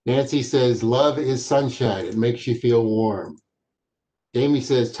 Nancy says, love is sunshine. It makes you feel warm. Jamie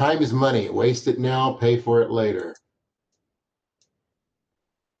says, time is money. Waste it now, pay for it later.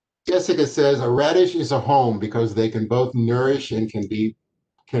 Jessica says, a radish is a home because they can both nourish and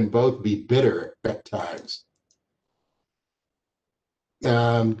can both be bitter at times.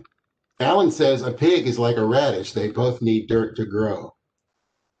 Alan says, a pig is like a radish. They both need dirt to grow.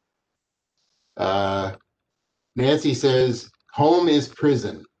 Nancy says, home is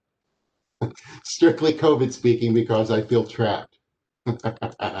prison. Strictly COVID speaking because I feel trapped.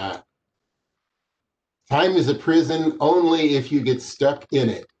 Time is a prison only if you get stuck in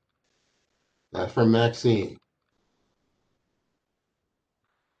it. From Maxine.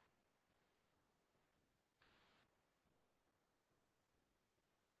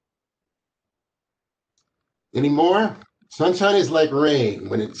 Any more? Sunshine is like rain.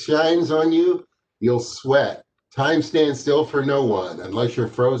 When it shines on you, you'll sweat. Time stands still for no one unless you're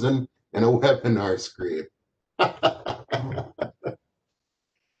frozen in a webinar screen.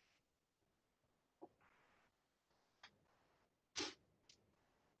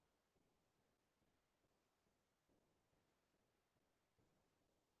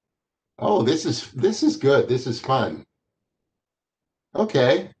 Oh, this is good. This is fun.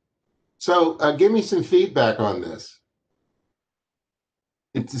 Okay. So give me some feedback on this.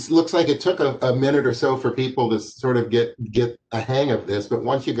 It just looks like it took a minute or so for people to sort of get a hang of this, but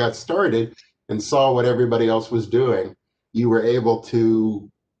once you got started and saw what everybody else was doing, you were able to,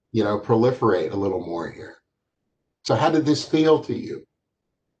 proliferate a little more here. So how did this feel to you?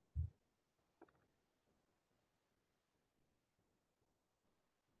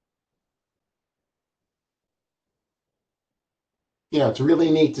 Yeah, it's really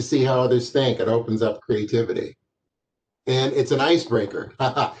neat to see how others think. It opens up creativity. And it's an icebreaker.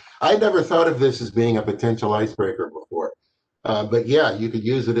 I never thought of this as being a potential icebreaker before. But yeah, you could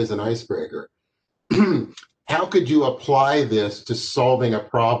use it as an icebreaker. How could you apply this to solving a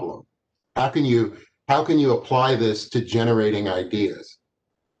problem? How can you apply this to generating ideas?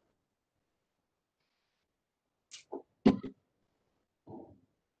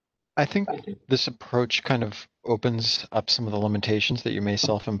 I think this approach kind of opens up some of the limitations that you may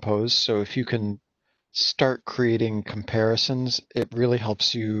self-impose. So if you can start creating comparisons, it really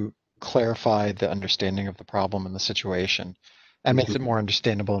helps you clarify the understanding of the problem and the situation and makes it more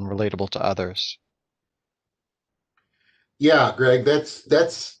understandable and relatable to others. Yeah, Greg,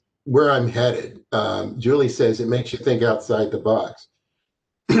 that's where I'm headed. Julie says it makes you think outside the box.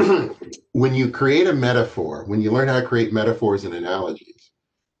 When you create a metaphor, when you learn how to create metaphors and analogies,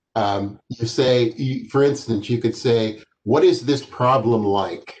 you say, for instance, you could say, what is this problem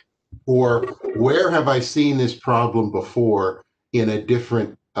like? Or where have I seen this problem before in a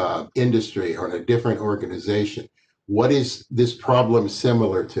different industry or in a different organization? What is this problem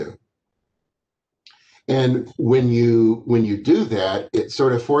similar to? And when you do that, it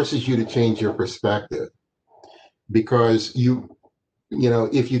sort of forces you to change your perspective, because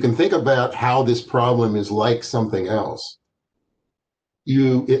if you can think about how this problem is like something else,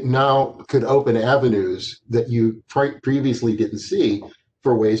 it now could open avenues that you previously didn't see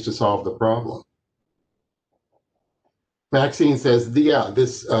for ways to solve the problem. Maxine says, yeah,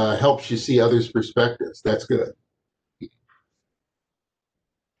 this helps you see others' perspectives. That's good.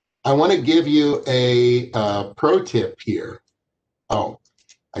 I want to give you a pro tip here. Oh,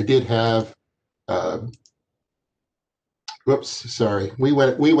 I did have, whoops, sorry. We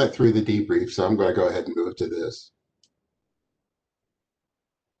went through the debrief, so I'm going to go ahead and move to this.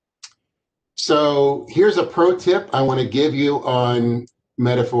 So here's a pro tip I want to give you on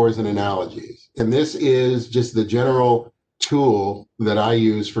metaphors and analogies. And this is just the general tool that I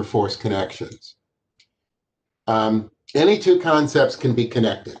use for force connections. Any two concepts can be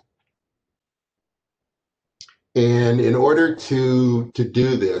connected. And in order to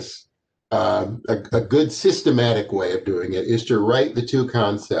do this, a good systematic way of doing it is to write the two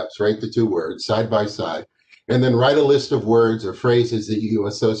concepts, write the two words side by side, and then write a list of words or phrases that you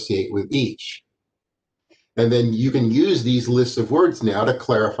associate with each. And then you can use these lists of words now to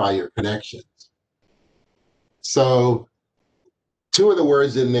clarify your connections. So two of the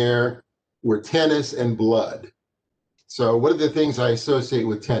words in there were tennis and blood. So what are the things I associate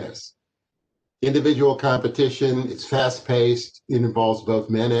with tennis? Individual competition, it's fast-paced, it involves both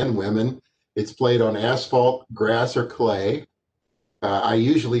men and women. It's played on asphalt, grass, or clay. I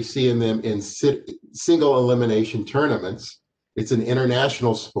usually see them in single elimination tournaments. It's an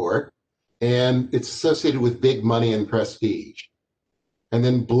international sport, and it's associated with big money and prestige. And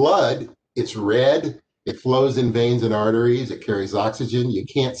then blood, it's red, it flows in veins and arteries, it carries oxygen. You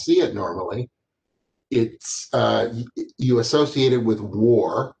can't see it normally. It's you associate it with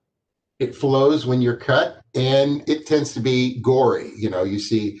war. It flows when you're cut, and it tends to be gory. You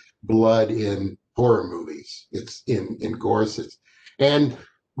see blood in horror movies. It's in gore scenes. And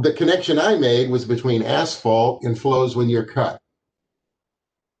the connection I made was between asphalt and flows when you're cut.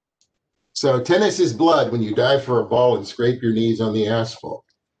 So tennis is blood when you dive for a ball and scrape your knees on the asphalt.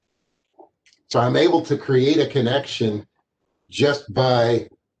 So I'm able to create a connection just by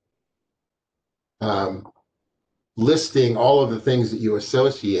listing all of the things that you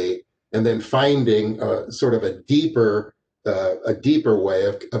associate, and then finding sort of a deeper way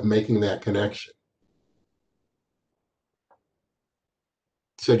of making that connection.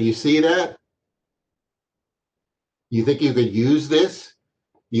 So do you see that? You think you could use this?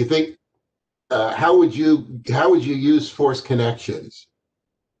 You think how would you use force connections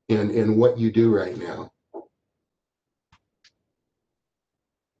in what you do right now?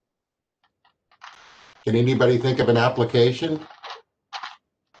 Can anybody think of an application?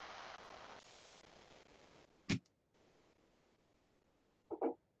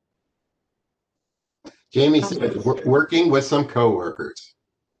 Jamie said, working with some coworkers.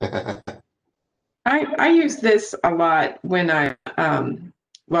 I use this a lot when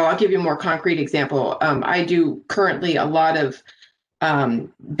well, I'll give you a more concrete example. I do currently a lot of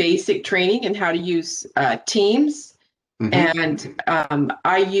basic training in how to use Teams. Mm-hmm. And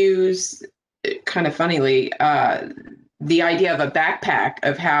I use, kind of funnily, the idea of a backpack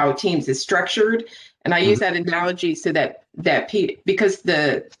of how Teams is structured. And I use that analogy so that because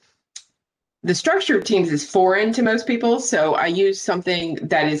the structure of Teams is foreign to most people. So I use something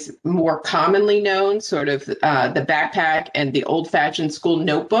that is more commonly known, sort of the backpack and the old-fashioned school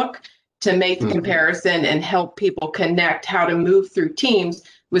notebook, to make the comparison and help people connect how to move through Teams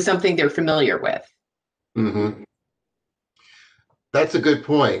with something they're familiar with. Mm-hmm. That's a good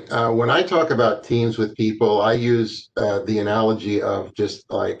point. When I talk about Teams with people, I use the analogy of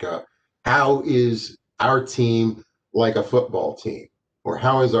just like, how is our team like a football team? Or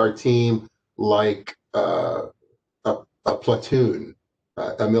how is our team like a platoon,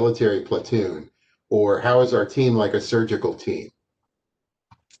 a military platoon? Or how is our team like a surgical team?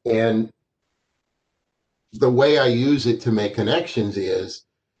 And the way I use it to make connections is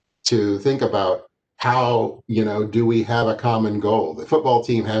to think about how, do we have a common goal? The football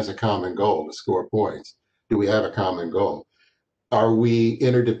team has a common goal to score points. Do we have a common goal? Are we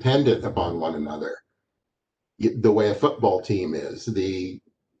interdependent upon one another? The way a football team is, the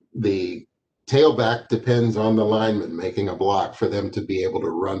tailback depends on the lineman making a block for them to be able to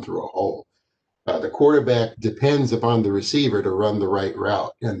run through a hole. The quarterback depends upon the receiver to run the right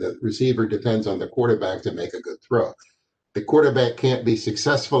route, and the receiver depends on the quarterback to make a good throw. The quarterback can't be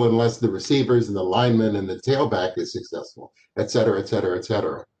successful unless the receivers and the lineman and the tailback is successful, et cetera, et cetera, et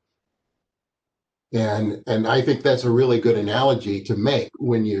cetera. And I think that's a really good analogy to make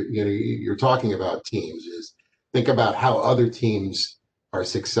when you're talking about teams. Is think about how other teams are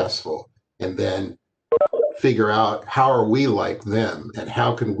successful, and then figure out how are we like them, and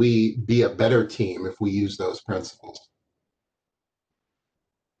how can we be a better team if we use those principles.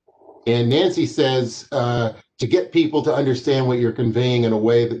 And Nancy says, to get people to understand what you're conveying in a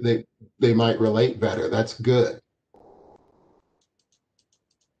way that they might relate better. That's good.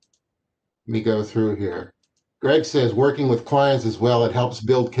 Let me go through here. Greg says, working with clients as well, it helps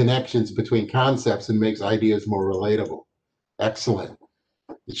build connections between concepts and makes ideas more relatable. Excellent.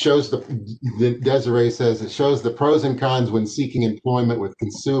 It shows Desiree says, it shows the pros and cons when seeking employment with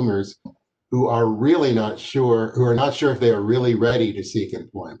consumers who are not sure if they are really ready to seek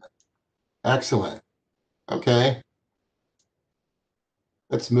employment. Excellent. Okay.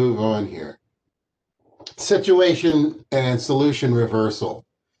 Let's move on here. Situation and solution reversal.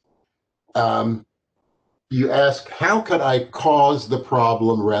 You ask, how could I cause the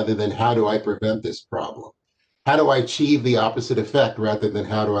problem rather than how do I prevent this problem? How do I achieve the opposite effect rather than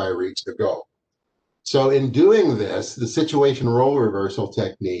how do I reach the goal? So in doing this, the situation role reversal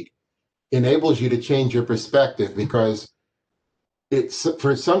technique enables you to change your perspective, because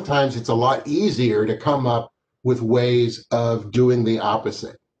sometimes it's a lot easier to come up with ways of doing the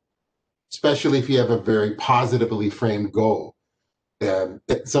opposite, especially if you have a very positively framed goal.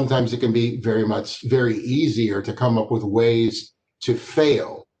 Sometimes it can be very easier to come up with ways to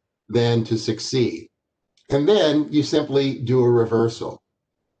fail than to succeed. And then you simply do a reversal.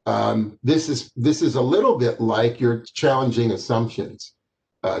 This is a little bit like your challenging assumptions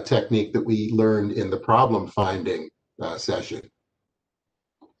technique that we learned in the problem finding session.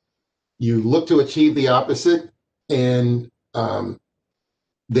 You look to achieve the opposite, and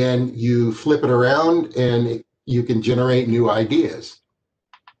then you flip it around and you can generate new ideas.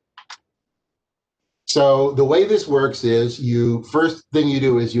 So the way this works is first thing you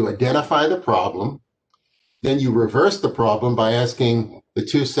do is you identify the problem, then you reverse the problem by asking the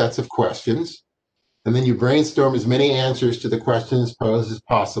two sets of questions, and then you brainstorm as many answers to the questions posed as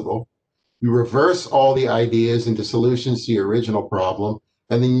possible. You reverse all the ideas into solutions to your original problem,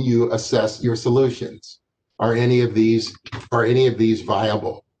 and then you assess your solutions. Are any of these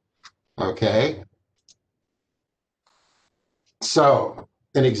viable? Okay. So,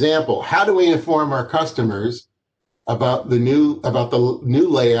 an example, how do we inform our customers about the new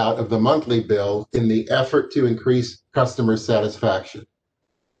layout of the monthly bill in the effort to increase customer satisfaction?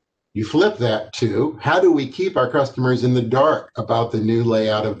 You flip that to, how do we keep our customers in the dark about the new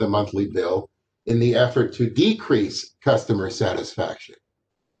layout of the monthly bill in the effort to decrease customer satisfaction?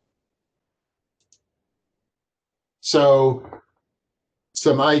 So,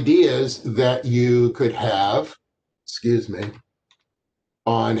 some ideas that you could have,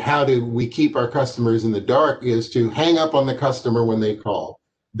 on how do we keep our customers in the dark is to hang up on the customer when they call,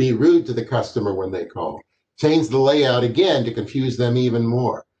 be rude to the customer when they call, change the layout again to confuse them even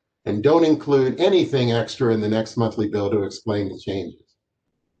more, and don't include anything extra in the next monthly bill to explain the changes.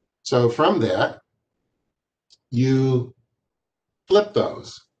 So from that, you flip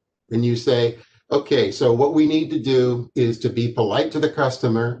those and you say, okay, so what we need to do is to be polite to the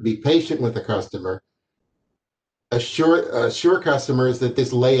customer, be patient with the customer, assure customers that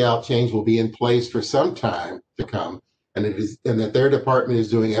this layout change will be in place for some time to come, and that their department is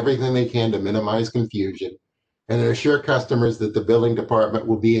doing everything they can to minimize confusion, and assure customers that the billing department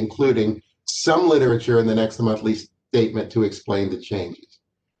will be including some literature in the next monthly statement to explain the changes.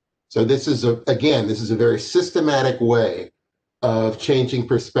 So this is a very systematic way of changing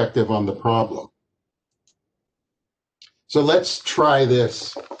perspective on the problem. So let's try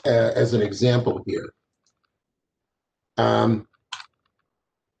this as an example here.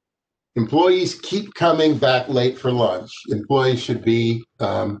 Employees keep coming back late for lunch. Employees should be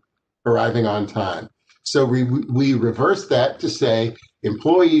arriving on time. So we reverse that to say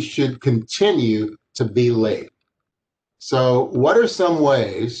employees should continue to be late. So what are some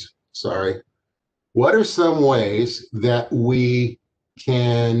ways that we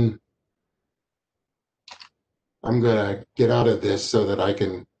can, I'm going to get out of this so that I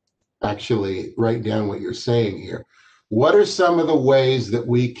can actually write down what you're saying here. What are some of the ways that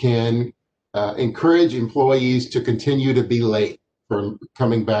we can encourage employees to continue to be late from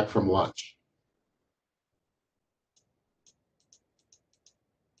coming back from lunch?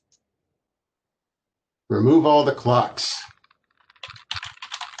 Remove all the clocks.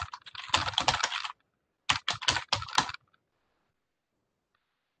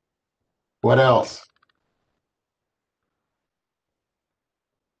 What else?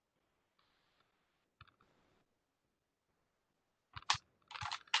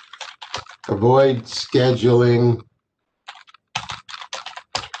 Avoid scheduling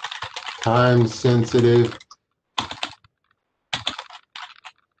time-sensitive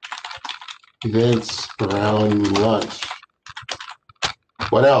events around lunch.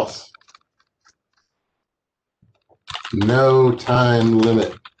 What else? No time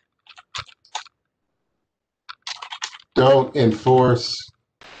limit. Don't enforce.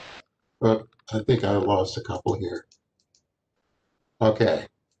 Oh, I think I lost a couple here. Okay.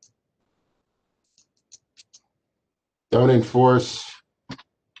 Don't enforce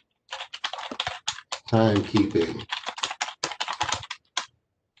timekeeping.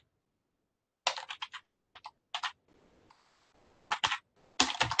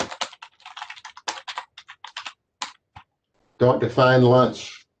 Don't define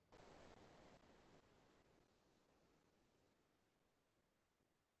lunch.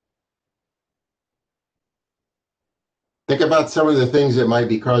 Think about some of the things that might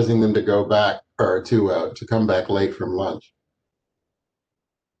be causing them to go back or to come back late from lunch.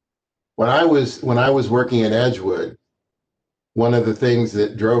 When I was working at Edgewood, one of the things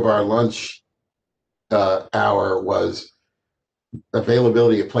that drove our lunch hour was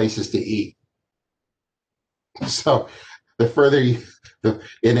availability of places to eat. So the further you,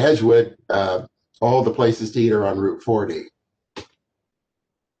 in Edgewood, all the places to eat are on Route 40.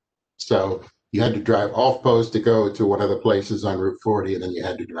 So you had to drive off post to go to one of the places on Route 40, and then you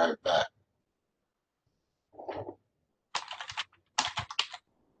had to drive back.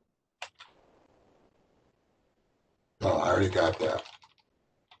 Oh, I already got that.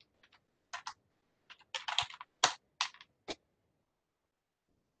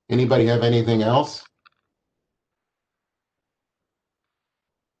 Anybody have anything else?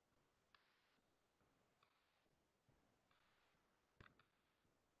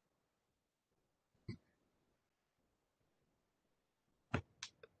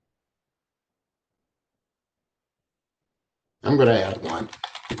 I'm going to add one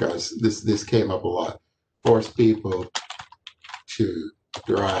because this came up a lot. Force people to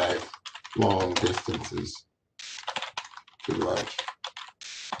drive long distances to lunch.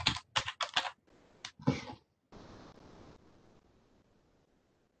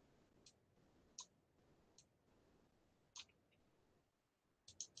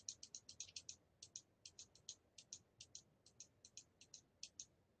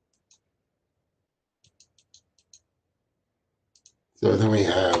 So then we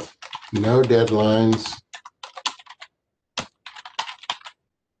have no deadlines.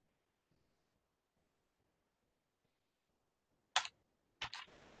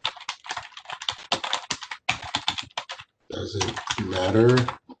 Doesn't matter.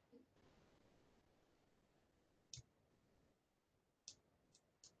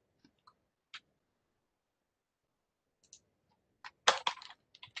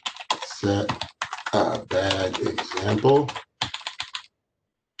 Set a bad example.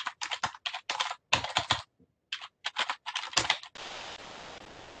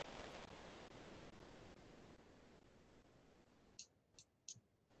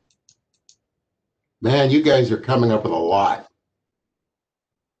 Man, you guys are coming up with a lot.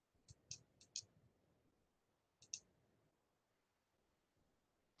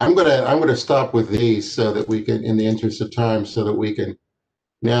 I'm gonna stop with these so that we can, in the interest of time, so that we can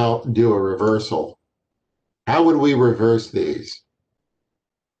now do a reversal. How would we reverse these?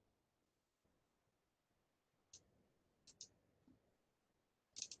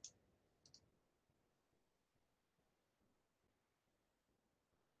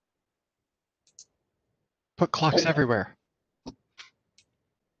 Put clocks everywhere.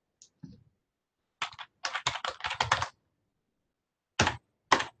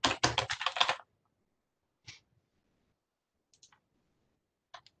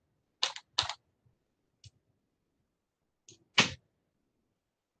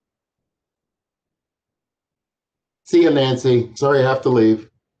 See you, Nancy. Sorry I have to leave.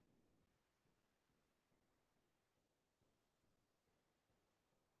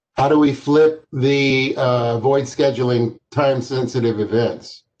 How do we flip the avoid scheduling time-sensitive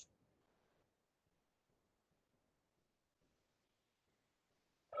events?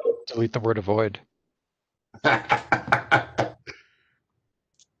 Delete the word avoid.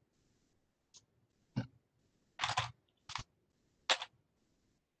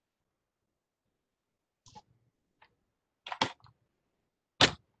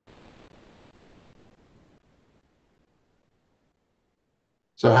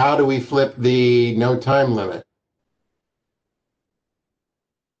 So how do we flip the no time limit?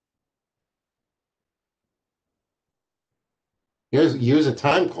 Use a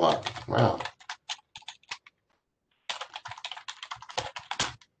time clock. Wow.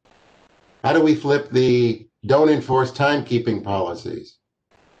 How do we flip the don't enforce timekeeping policies?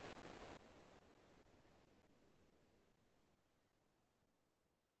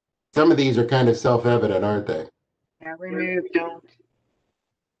 Some of these are kind of self-evident, aren't they? Yeah, remove don't.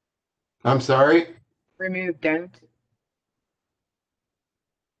 I'm sorry? Remove don't.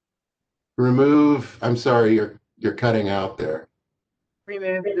 Remove, I'm sorry, you're cutting out there.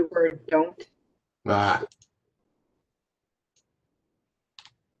 Remove the word don't. Ah.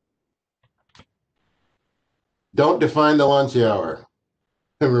 Don't define the lunch hour.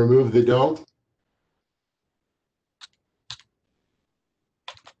 And remove the don't.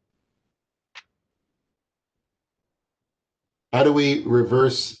 How do we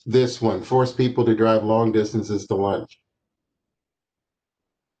reverse this one? Force people to drive long distances to lunch.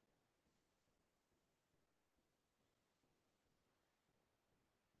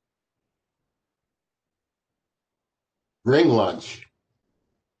 Bring lunch.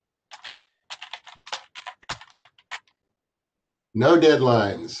 No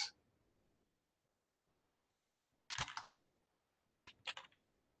deadlines.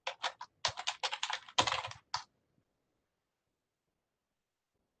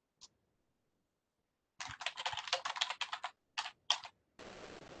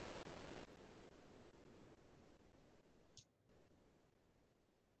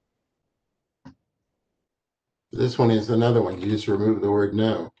 This one is another one. You just remove the word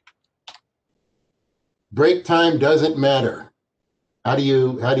no. Break time doesn't matter. How do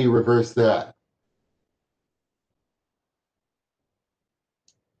you reverse that?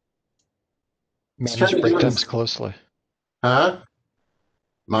 Manage break times closely. Huh?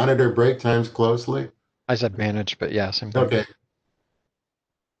 Monitor break times closely. I said manage, but yeah, same thing. Okay.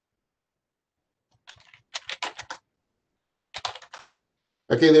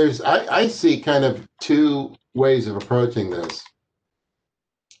 Okay, I see kind of two ways of approaching this.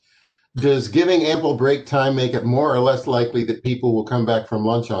 Does giving ample break time make it more or less likely that people will come back from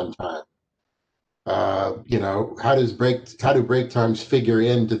lunch on time? How do break times figure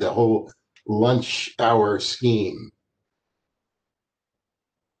into the whole lunch hour scheme?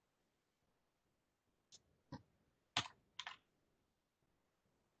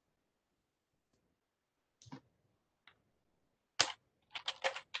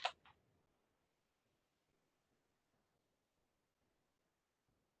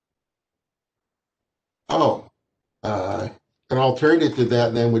 Oh, an alternative to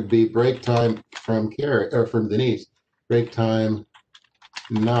that then would be break time from Carrie or from Denise. Break time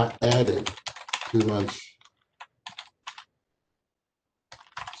not added to lunch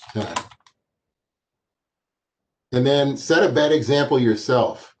time. And then set a bad example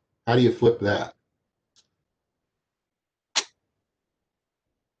yourself. How do you flip that?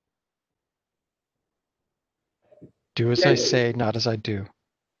 Do as I say, not as I do.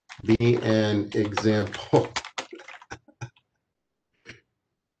 Be an example.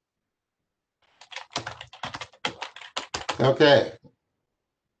 Okay.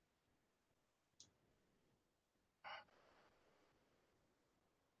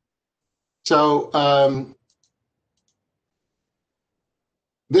 So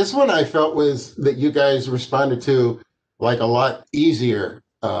this one I felt was that you guys responded to like a lot easier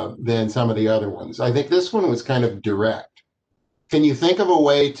than some of the other ones. I think this one was kind of direct. Can you think of a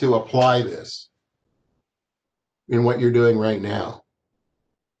way to apply this in what you're doing right now?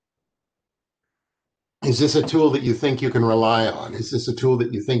 Is this a tool that you think you can rely on? Is this a tool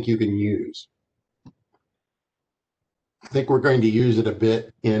that you think you can use? I think we're going to use it a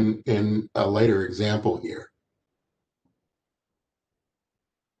bit in a later example here.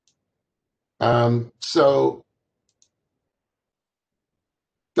 So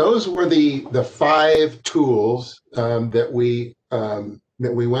those were the 5 tools that we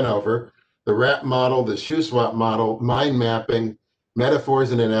went over: the RAP model, the shoe swap model, mind mapping,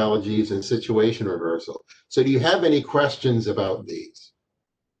 metaphors and analogies, and situation reversal. So do you have any questions about these?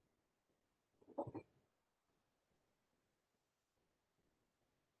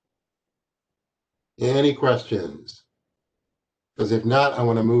 Any questions? Because if not, I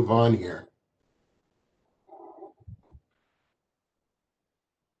want to move on here.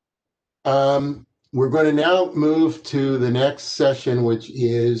 We're going to now move to the next session, which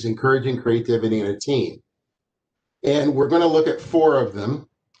is encouraging creativity in a team. And we're going to look at 4 of them: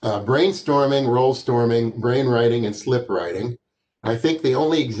 brainstorming, role storming, brain writing, and slip writing. I think the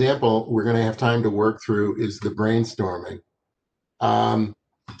only example we're going to have time to work through is the brainstorming.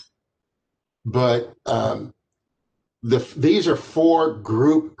 These are 4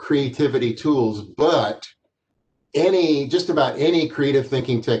 group creativity tools, but just about any creative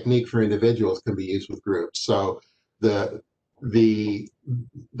thinking technique for individuals can be used with groups. So the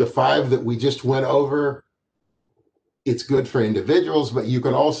 5 that we just went over, it's good for individuals, but you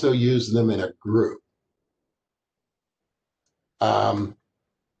can also use them in a group.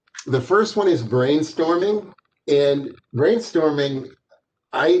 The first one is brainstorming, and brainstorming,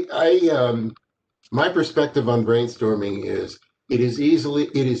 my perspective on brainstorming is it is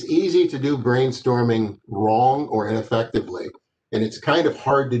easy to do brainstorming wrong or ineffectively, and it's kind of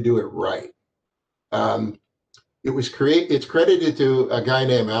hard to do it right. It's credited to a guy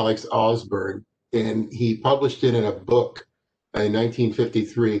named Alex Osborne, and he published it in a book in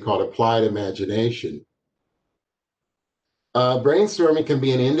 1953 called Applied Imagination. Brainstorming can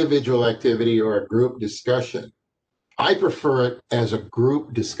be an individual activity or a group discussion. I prefer it as a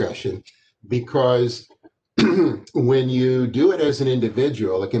group discussion because when you do it as an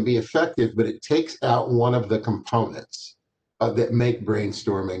individual, it can be effective, but it takes out one of the components that make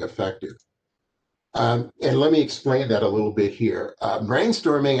brainstorming effective. And let me explain that a little bit here.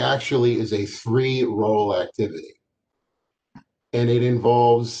 Brainstorming actually is a 3-role activity. And it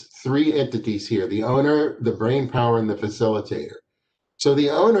involves 3 entities here: the owner, the brain power, and the facilitator. So the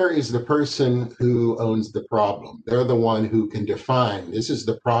owner is the person who owns the problem. They're the one who can define, this is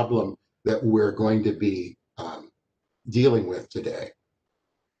the problem that we're going to be dealing with today.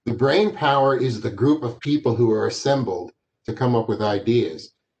 The brain power is the group of people who are assembled to come up with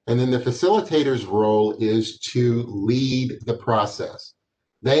ideas. And then the facilitator's role is to lead the process.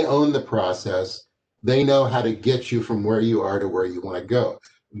 They own the process. They know how to get you from where you are to where you want to go.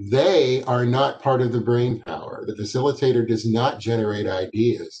 They are not part of the brain power. The facilitator does not generate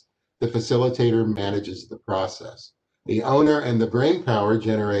ideas. The facilitator manages the process. The owner and the brain power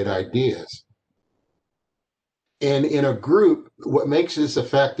generate ideas. And in a group, what makes this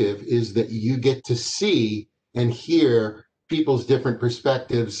effective is that you get to see and hear people's different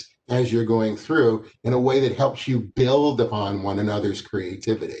perspectives as you're going through in a way that helps you build upon one another's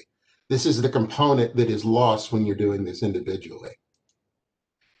creativity. This is the component that is lost when you're doing this individually.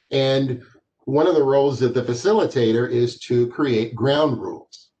 And one of the roles of the facilitator is to create ground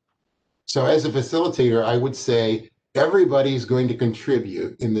rules. So as a facilitator, I would say everybody's going to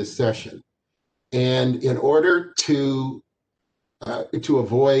contribute in this session. And in order to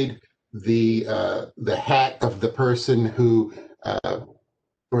avoid the hat of the person who,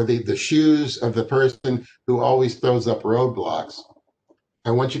 or the shoes of the person who always throws up roadblocks,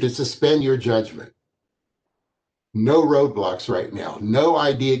 I want you to suspend your judgment. No roadblocks right now. No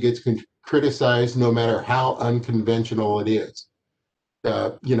idea gets criticized, no matter how unconventional it is.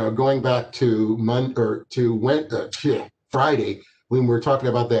 Going back to Friday, when we were talking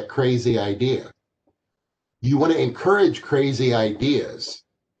about that crazy idea. You want to encourage crazy ideas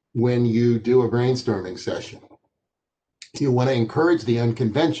when you do a brainstorming session. You want to encourage the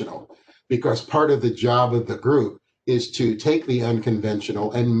unconventional, because part of the job of the group is to take the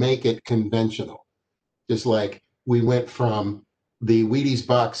unconventional and make it conventional. Just like we went from the Wheaties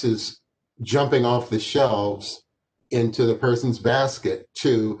boxes jumping off the shelves into the person's basket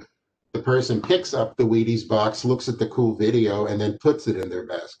to the person picks up the Wheaties box, looks at the cool video, and then puts it in their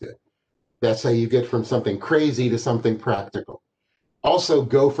basket. That's how you get from something crazy to something practical. Also,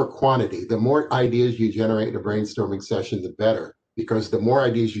 go for quantity. The more ideas you generate in a brainstorming session, the better, because the more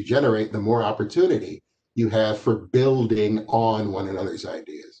ideas you generate, the more opportunity you have for building on one another's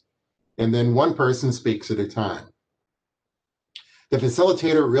ideas. And then one person speaks at a time. The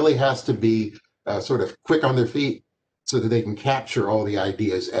facilitator really has to be sort of quick on their feet so that they can capture all the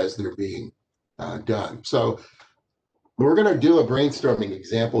ideas as they're being done. So we're going to do a brainstorming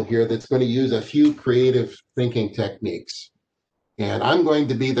example here that's going to use a few creative thinking techniques. And I'm going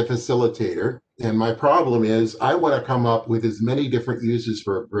to be the facilitator. And my problem is I want to come up with as many different uses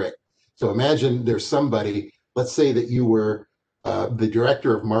for a brick. So imagine there's somebody, let's say that you were the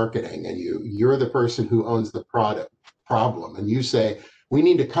director of marketing, and you're the person who owns the problem. And you say, we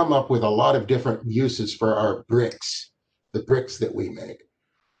need to come up with a lot of different uses for our bricks, the bricks that we make.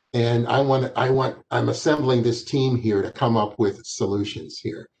 And I'm assembling this team here to come up with solutions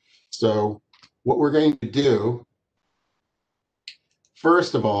here. So what we're going to do,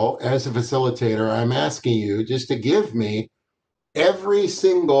 first of all, as a facilitator, I'm asking you just to give me every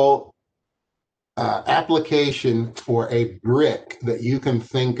single application for a brick that you can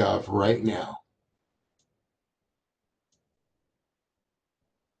think of right now.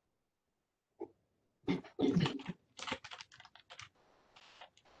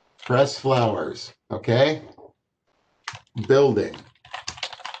 Press flowers, okay? Building.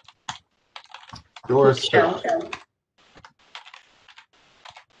 Doorstep.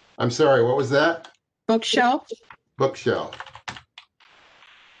 I'm sorry, what was that? Bookshelf. Bookshelf.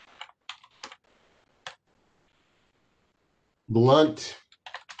 Blunt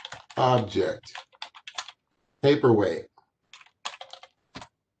object. Paperweight.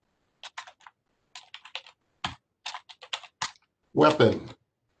 Weapon.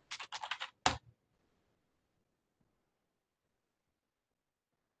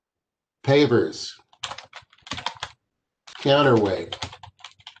 Pavers. Counterweight.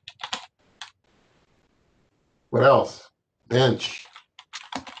 What else? Bench.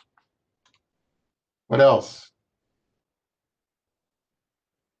 What else?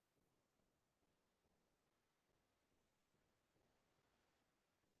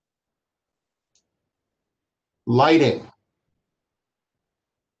 Lighting.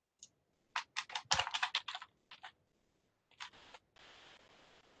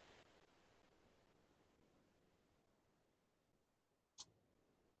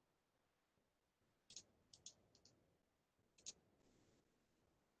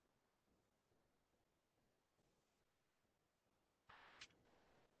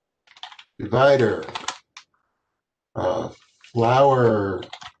 Divider. Flower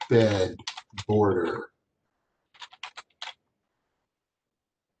bed border.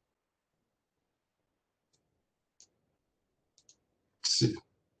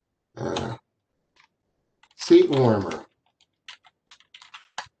 Seat warmer.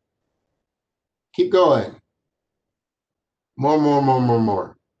 Keep going.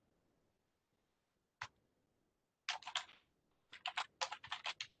 More.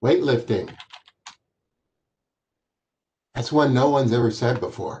 Weightlifting. That's one no one's ever said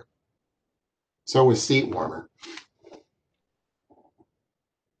before. So was seat warmer.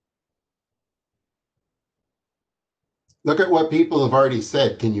 Look at what people have already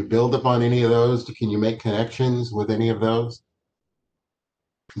said. Can you build upon any of those? Can you make connections with any of those?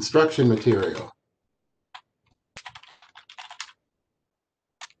 Construction material.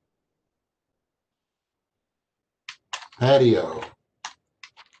 Patio.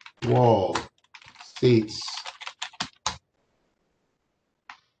 Wall. Seats.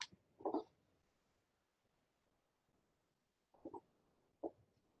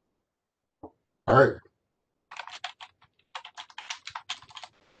 Art.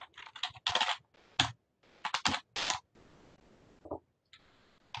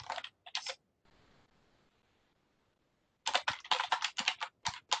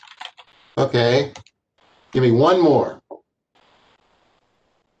 Okay, give me one more.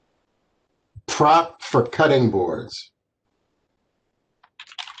 Prop for cutting boards.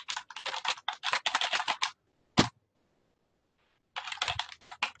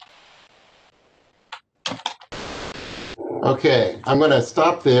 Okay, I'm going to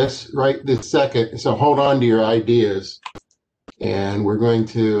stop this right this second, so hold on to your ideas. And we're going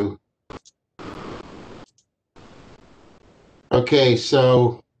to... Okay,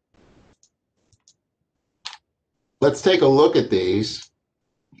 so let's take a look at these.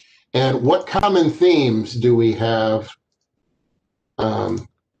 And what common themes do we have? You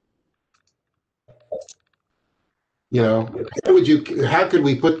know, how could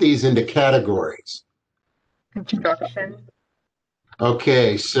we put these into categories? Construction.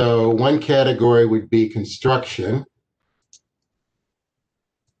 Okay, so one category would be construction.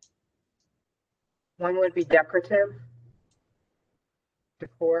 One would be decorative.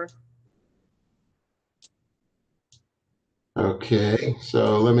 Decor. Okay,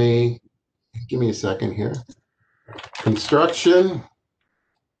 so give me a second here. Construction.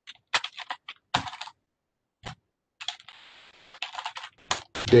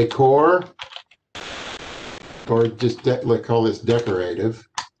 Decor. Or just let's call this decorative.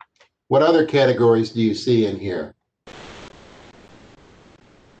 What other categories do you see in here?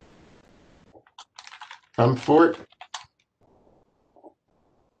 Comfort.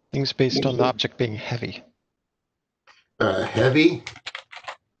 Things based on the object being heavy. Heavy.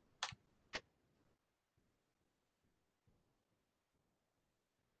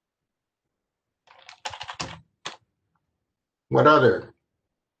 What other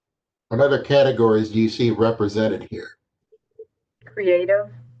categories do you see represented here? Creative.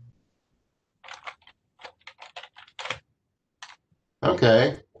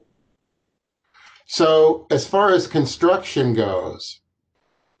 Okay. So as far as construction goes,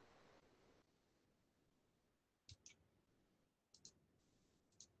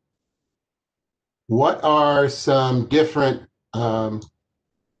 what are some different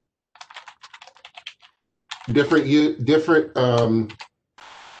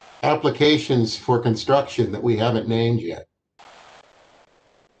applications for construction that we haven't named yet?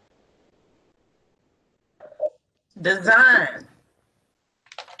 Design.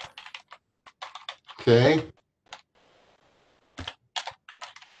 Okay.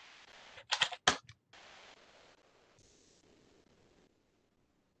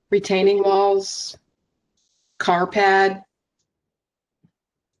 Retaining walls, car pad.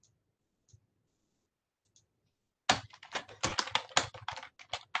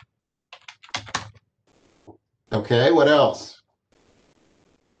 Okay, what else?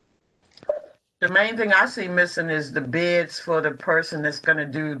 The main thing I see missing is the bids for the person that's going to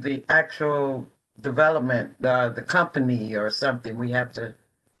do the actual development, the company or something. We have to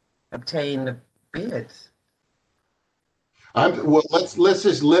obtain the bids. Well, let's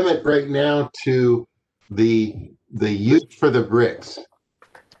just limit right now to the use for the bricks.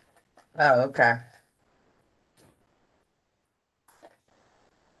 Oh, okay.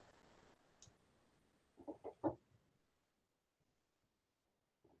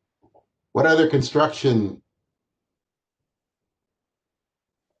 What other construction?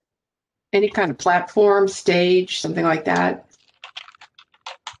 Any kind of platform, stage, something like that.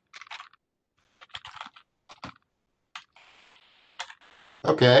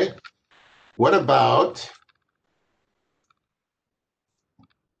 Okay. What about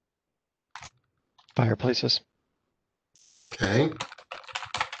Fireplaces. okay?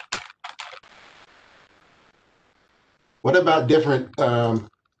 What about different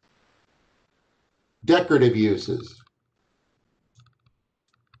decorative uses?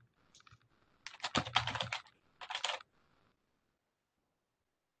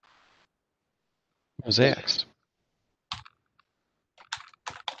 Mosaics.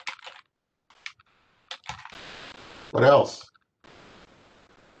 What else?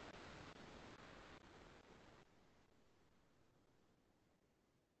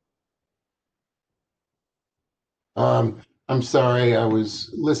 I'm sorry, I was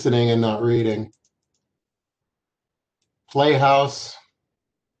listening and not reading. Playhouse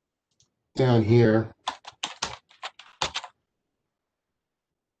down here.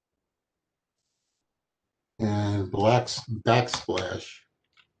 And backsplash.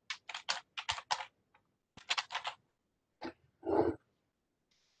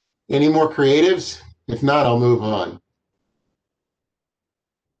 Any more creatives? If not, I'll move on.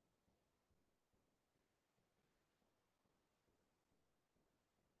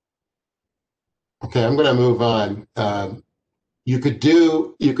 Okay, I'm going to move on. You could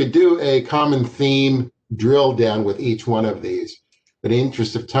do a common theme drill down with each one of these. But in the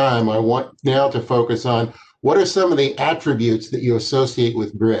interest of time, I want now to focus on what are some of the attributes that you associate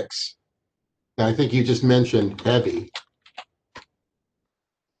with bricks. Now, I think you just mentioned heavy.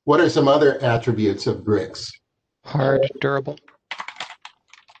 What are some other attributes of bricks? Hard, durable.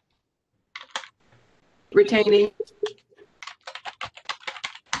 Retaining.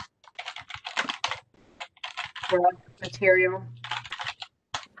 Rough material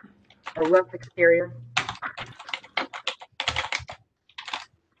or rough exterior.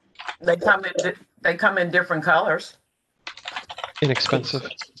 They come in different colors. Inexpensive.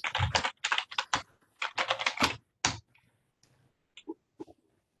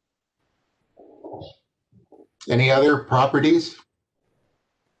 Any other properties?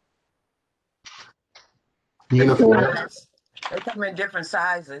 Uniform. They come in different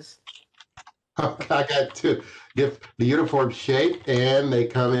sizes. I got two. The uniform shape, and they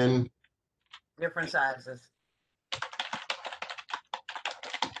come in Different sizes.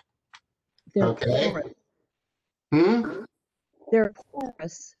 They're okay. porous. They're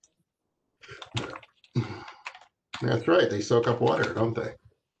porous. That's right. They soak up water, don't they?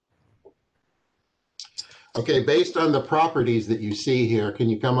 Okay, based on the properties that you see here, can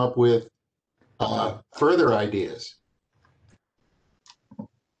you come up with further ideas?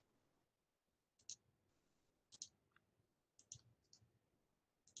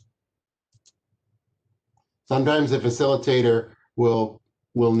 Sometimes the facilitator will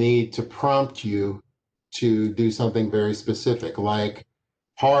need to prompt you to do something very specific, like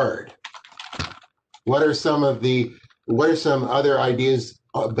hard. What are some other ideas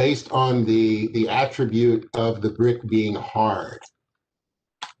based on the attribute of the brick being hard?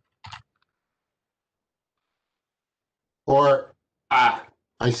 Or I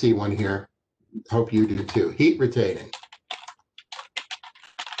see one here. Hope you do too. Heat retaining.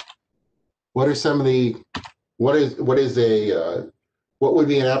 What are some of the, what would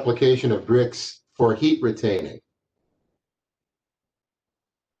be an application of bricks for heat retaining?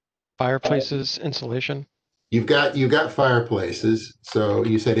 Fireplaces, insulation. You've got fireplaces. So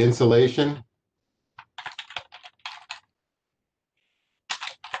you said insulation.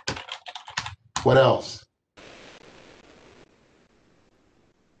 What else?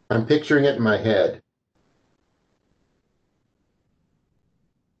 I'm picturing it in my head.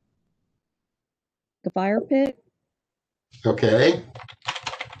 The fire pit. Okay.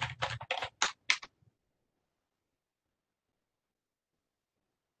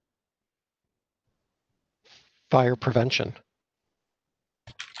 Fire prevention.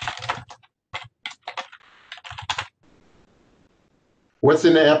 What's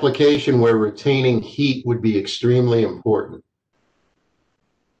an application where retaining heat would be extremely important?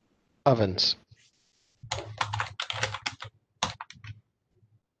 Ovens.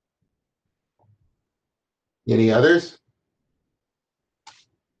 Any others?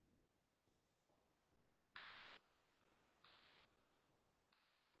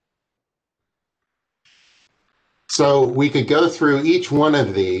 So we could go through each one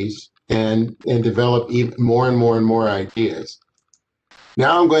of these and develop even more and more and more ideas.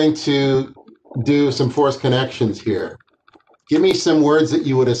 Now I'm going to do some force connections here. Give me some words that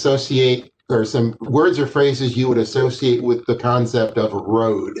you would associate, or some words or phrases you would associate with the concept of a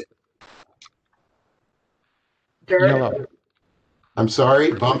road. Dirt. Yellow. I'm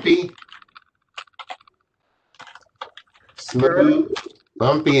sorry, bumpy, smooth,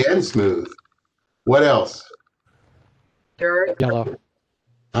 bumpy and smooth. What else? Dirt. Yellow.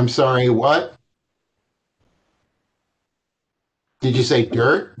 I'm sorry, what? Did you say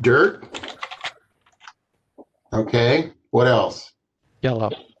dirt? Dirt? Okay, what else? Yellow.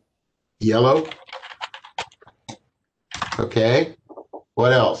 Yellow? Okay,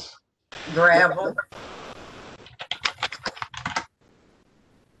 what else? Gravel.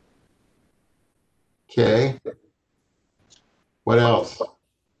 Okay, what else?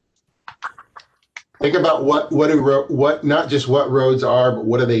 Think about what not just what roads are, but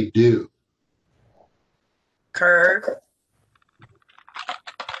what do they do? Curve.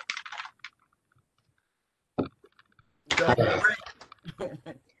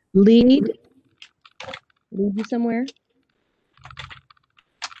 Lead. Lead you somewhere.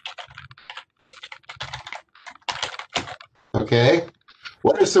 Okay,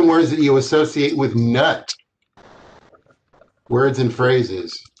 what are some words that you associate with nut? Words and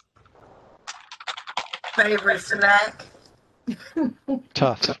phrases. Favorite snack.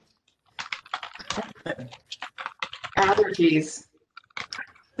 Tough. Allergies.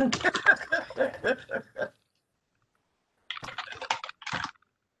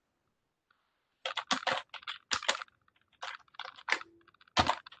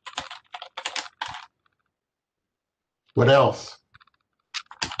 What else?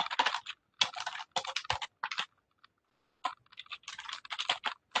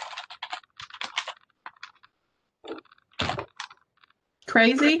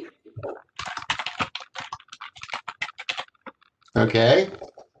 Crazy. Okay,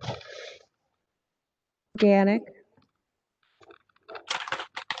 Organic.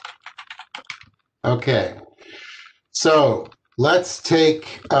 okay. So let's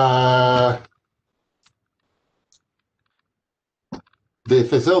take the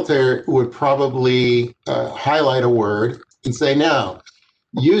facilitator would probably highlight a word and say, now,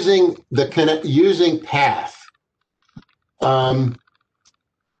 using path,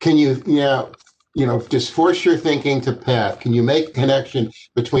 can you just force your thinking to path? Can you make a connection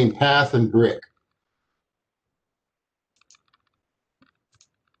between path and brick?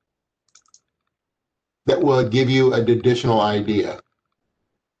 That will give you an additional idea.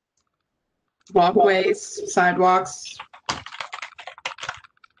 Walkways, sidewalks.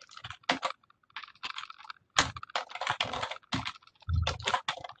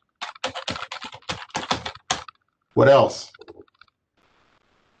 What else?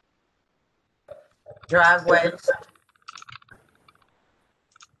 Driveways.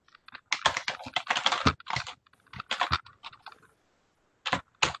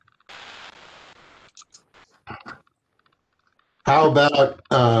 How about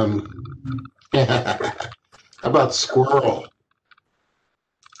how about squirrel?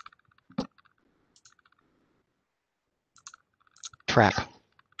 Trap.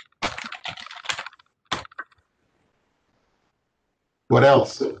 What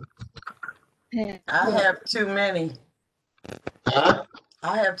else? Pet. I have too many. Huh?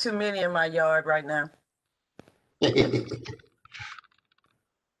 I have too many in my yard right now.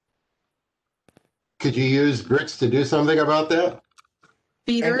 Could you use bricks to do something about that?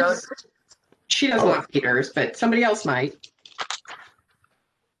 And go, Feeders. She doesn't want Peters, but somebody else might.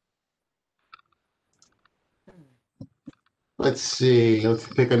 Let's see. Let's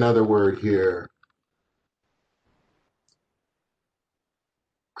pick another word here.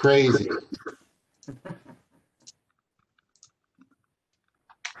 Crazy.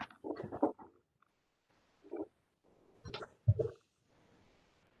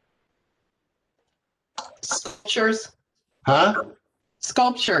 Sculptures. Huh?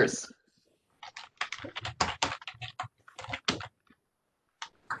 Sculptures.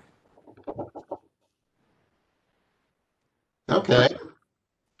 Okay.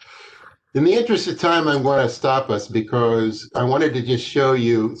 In the interest of time, I'm going to stop us because I wanted to just show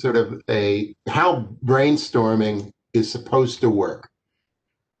you sort of how brainstorming is supposed to work.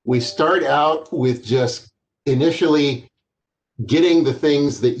 We start out with just initially getting the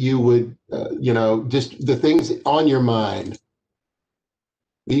things that you would, just the things on your mind.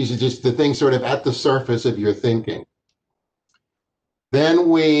 These are just the things sort of at the surface of your thinking. Then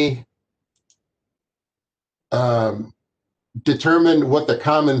we determine what the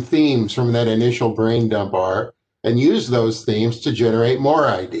common themes from that initial brain dump are and use those themes to generate more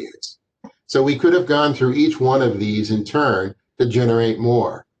ideas. So we could have gone through each one of these in turn to generate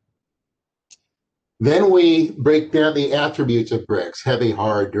more. Then we break down the attributes of bricks: heavy,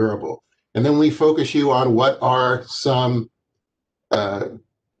 hard, durable. And then we focus you on what are some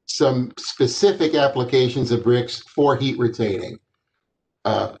specific applications of bricks for heat retaining,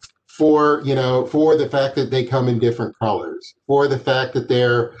 for the fact that they come in different colors, for the fact that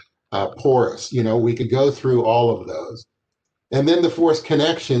they're porous. We could go through all of those. And then the force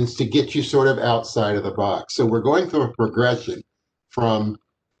connections to get you sort of outside of the box. So we're going through a progression from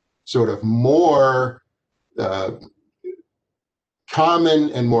sort of more common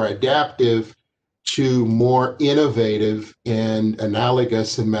and more adaptive to more innovative and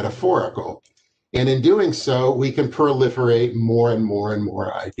analogous and metaphorical. And in doing so, we can proliferate more and more and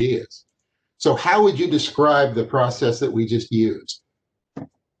more ideas. So how would you describe the process that we just used?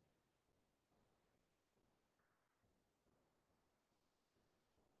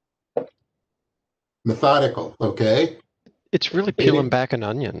 Methodical, okay? It's really peeling back an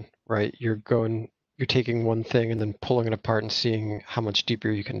onion, right? You're taking one thing and then pulling it apart and seeing how much deeper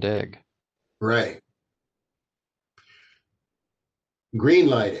you can dig. Right. Green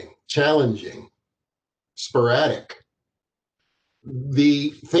lighting, challenging, sporadic.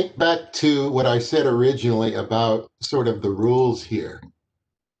 Think back to what I said originally about sort of the rules here.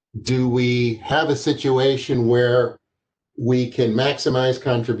 Do we have a situation where we can maximize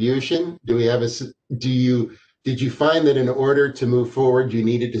contribution? Did you find that in order to move forward, you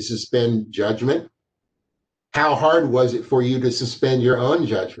needed to suspend judgment? How hard was it for you to suspend your own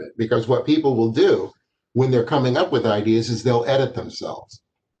judgment? Because what people will do when they're coming up with ideas is they'll edit themselves.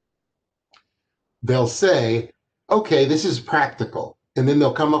 They'll say, okay, this is practical. And then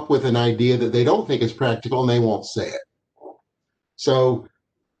they'll come up with an idea that they don't think is practical and they won't say it. So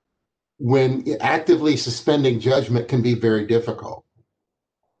when actively suspending judgment can be very difficult.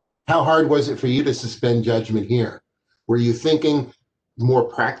 How hard was it for you to suspend judgment here? Were you thinking more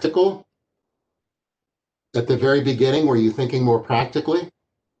practical? At the very beginning, were you thinking more practically?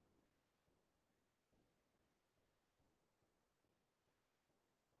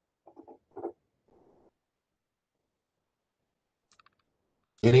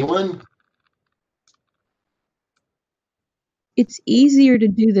 Anyone? It's easier to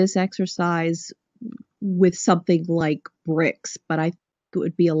do this exercise with something like bricks, but I think it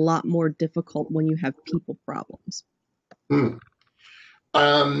would be a lot more difficult when you have people problems.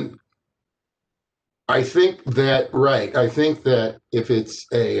 I think that if it's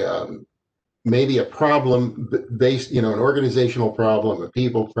maybe a problem based, an organizational problem, a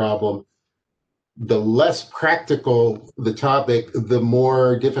people problem, the less practical the topic, the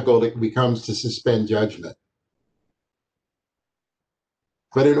more difficult it becomes to suspend judgment.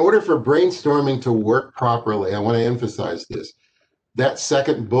 But in order for brainstorming to work properly, I want to emphasize this. That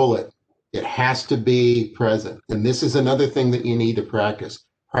second bullet, it has to be present. And this is another thing that you need to practice.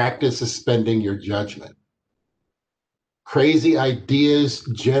 Practice suspending your judgment. Crazy ideas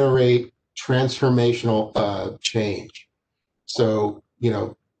generate transformational change. So,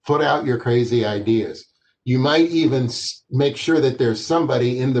 put out your crazy ideas. You might even make sure that there's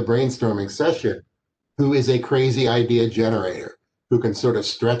somebody in the brainstorming session who is a crazy idea generator, who can sort of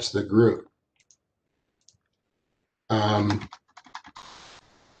stretch the group.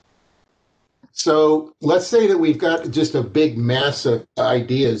 So let's say that we've got just a big mass of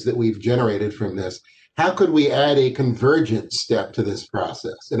ideas that we've generated from this. How could we add a convergent step to this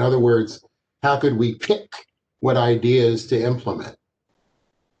process? In other words, how could we pick what ideas to implement?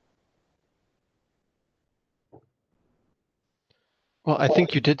 Well, I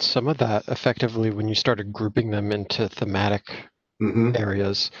think you did some of that effectively when you started grouping them into thematic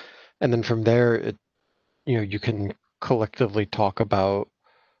areas. And then from there, you can collectively talk about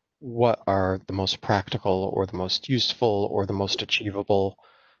what are the most practical or the most useful or the most achievable.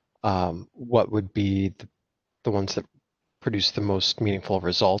 What would be the ones that produce the most meaningful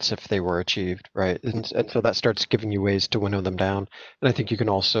results if they were achieved, right? And so that starts giving you ways to winnow them down. And I think you can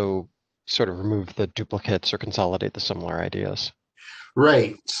also sort of remove the duplicates or consolidate the similar ideas.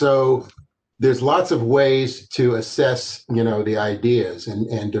 Right. So there's lots of ways to assess, the ideas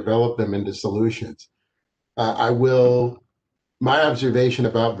and develop them into solutions. My observation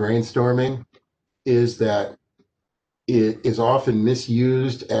about brainstorming is that it is often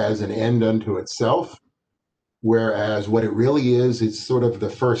misused as an end unto itself, whereas what it really is sort of the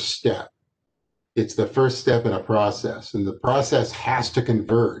first step. It's the first step in a process, and the process has to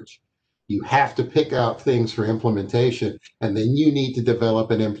converge. You have to pick out things for implementation, and then you need to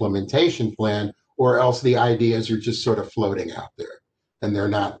develop an implementation plan, or else the ideas are just sort of floating out there, and they're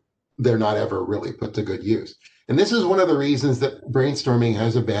not ever really put to good use. And this is one of the reasons that brainstorming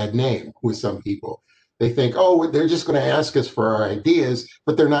has a bad name with some people. They think, oh, they're just going to ask us for our ideas,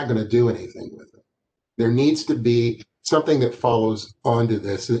 but they're not going to do anything with them. There needs to be something that follows onto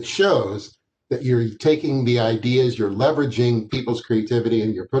this that shows that you're taking the ideas, you're leveraging people's creativity,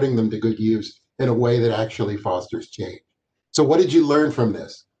 and you're putting them to good use in a way that actually fosters change. So what did you learn from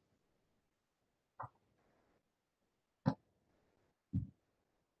this?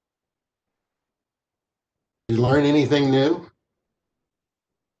 Did you learn anything new?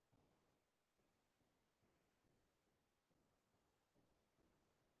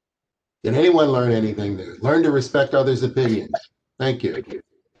 Did anyone learn anything new? Learn to respect others' opinions. Thank you.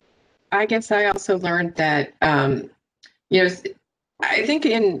 I guess I also learned that, I think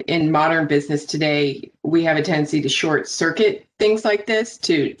in modern business today, we have a tendency to short circuit things like this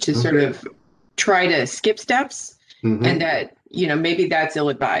to sort of try to skip steps, and that, maybe that's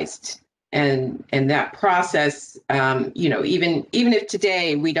ill-advised. And that process, even if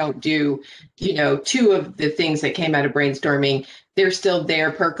today we don't do, two of the things that came out of brainstorming, they're still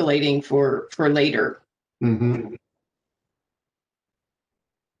there percolating for later.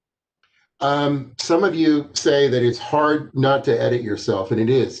 Some of you say that it's hard not to edit yourself, and it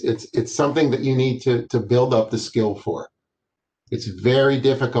is. It's something that you need to build up the skill for. It's very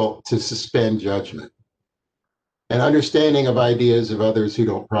difficult to suspend judgment and understanding of ideas of others who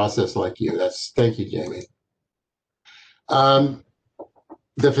don't process like you. Thank you, Jamie.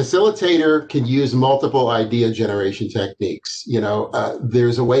 The facilitator can use multiple idea generation techniques.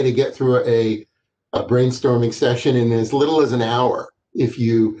 There's a way to get through a brainstorming session in as little as an hour if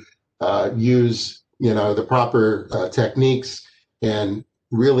you use the proper techniques and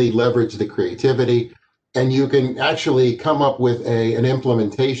really leverage the creativity. And you can actually come up with an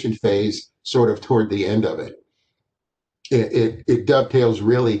implementation phase sort of toward the end of it. It dovetails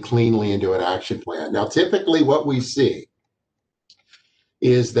really cleanly into an action plan. Now, typically what we see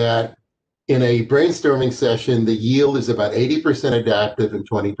is that in a brainstorming session, the yield is about 80% adaptive and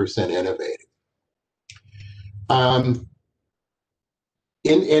 20% innovative. And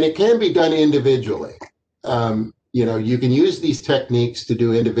it can be done individually. You can use these techniques to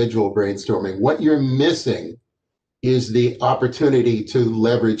do individual brainstorming. What you're missing is the opportunity to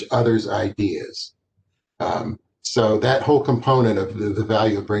leverage others' ideas. So that whole component of the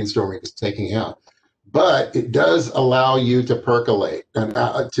value of brainstorming is taking out. But it does allow you to percolate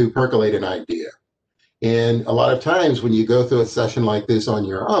an idea. And a lot of times when you go through a session like this on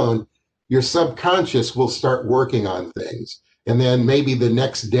your own, your subconscious will start working on things. And then maybe the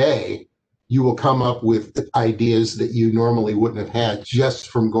next day, you will come up with ideas that you normally wouldn't have had just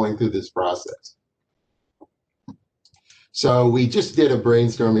from going through this process. So we just did a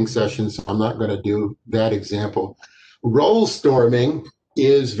brainstorming session, so I'm not going to do that example. Role storming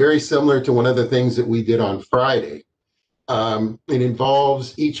is very similar to one of the things that we did on Friday. It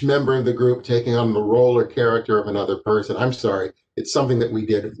involves each member of the group taking on the role or character of another person. I'm sorry, it's something that we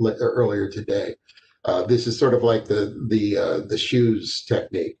did earlier today. This is sort of like the shoes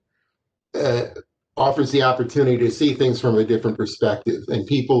technique. Offers the opportunity to see things from a different perspective, and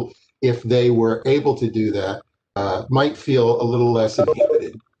people, if they were able to do that, might feel a little less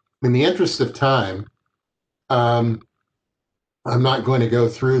inhibited. In the interest of time, I'm not going to go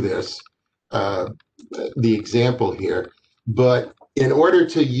through this, the example here, but in order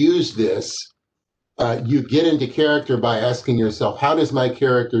to use this, you get into character by asking yourself, how does my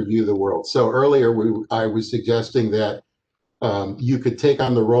character view the world? So earlier I was suggesting that you could take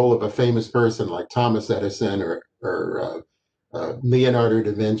on the role of a famous person like Thomas Edison or Leonardo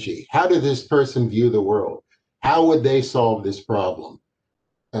da Vinci. How did this person view the world? How would they solve this problem?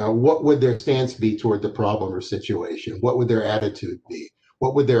 What would their stance be toward the problem or situation? What would their attitude be?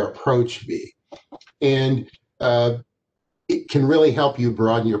 What would their approach be? And it can really help you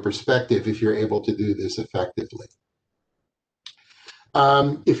broaden your perspective if you're able to do this effectively.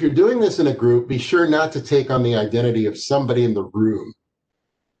 If you're doing this in a group, be sure not to take on the identity of somebody in the room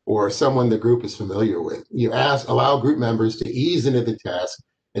or someone the group is familiar with. You allow group members to ease into the task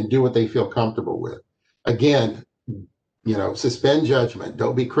and do what they feel comfortable with. Again, suspend judgment.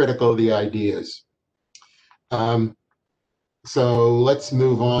 Don't be critical of the ideas. So let's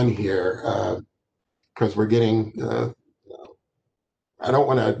move on here because we're getting, I don't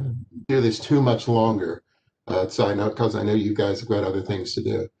want to do this too much longer. Because I know you guys have got other things to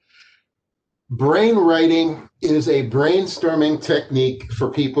do. Brain writing is a brainstorming technique for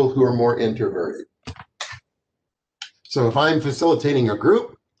people who are more introverted. So if I'm facilitating a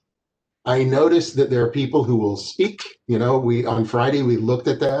group, I notice that there are people who will speak. On Friday, we looked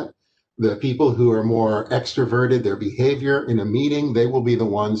at that. The people who are more extroverted, their behavior in a meeting, they will be the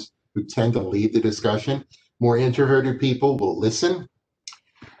ones who tend to lead the discussion. More introverted people will listen.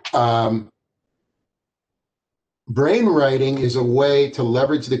 Brain writing is a way to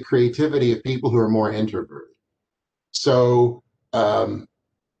leverage the creativity of people who are more introverted. So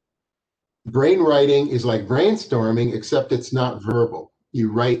brain writing is like brainstorming, except it's not verbal.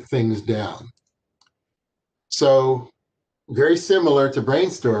 You write things down. So very similar to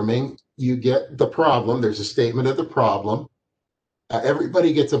brainstorming, you get the problem. There's a statement of the problem.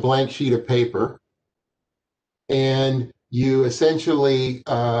 Everybody gets a blank sheet of paper. And you essentially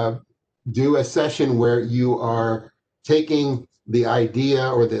do a session where you are taking the idea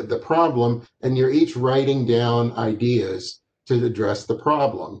or the problem, and you're each writing down ideas to address the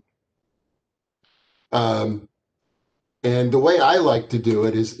problem. And the way I like to do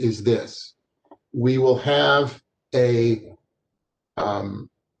it is this. We will have a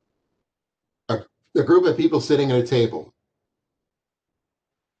group of people sitting at a table.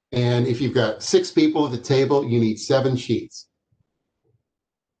 And if you've got 6 people at the table, you need 7 sheets.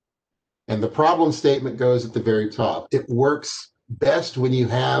 And the problem statement goes at the very top. It works best when you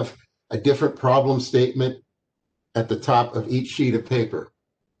have a different problem statement at the top of each sheet of paper.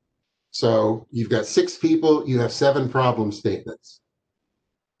 So you've got 6 people, you have 7 problem statements.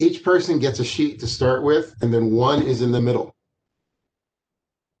 Each person gets a sheet to start with, and then one is in the middle.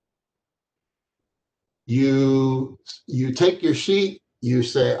 You take your sheet,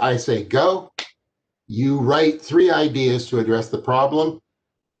 I say go. You write 3 ideas to address the problem.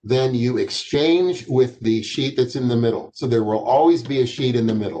 Then you exchange with the sheet that's in the middle. So there will always be a sheet in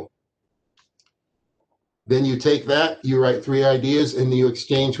the middle. Then you take that, you write 3 ideas, and you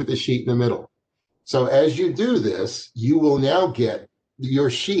exchange with the sheet in the middle. So as you do this, you will now get,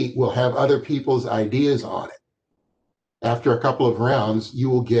 your sheet will have other people's ideas on it. After a couple of rounds, you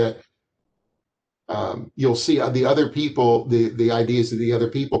will get, you'll see the other people, the ideas that the other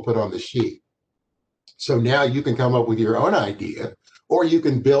people put on the sheet. So now you can come up with your own idea, or you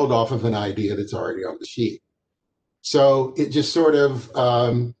can build off of an idea that's already on the sheet. So it just sort of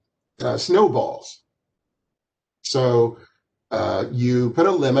snowballs. So you put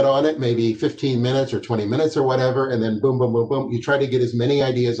a limit on it, maybe 15 minutes or 20 minutes or whatever, and then boom, boom, boom, boom. You try to get as many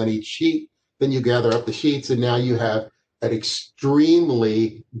ideas on each sheet. Then you gather up the sheets, and now you have an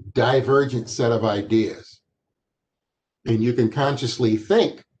extremely divergent set of ideas. And you can consciously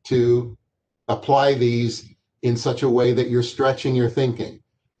think to apply these in such a way that you're stretching your thinking.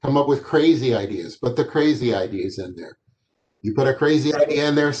 Come up with crazy ideas, put the crazy ideas in there. You put a crazy idea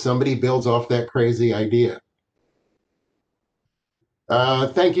in there, somebody builds off that crazy idea.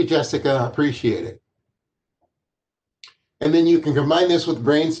 Thank you, Jessica, I appreciate it. And then you can combine this with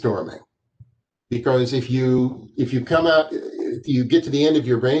brainstorming, because if you come out, if you get to the end of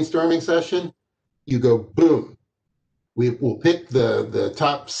your brainstorming session, you go boom. We'll pick the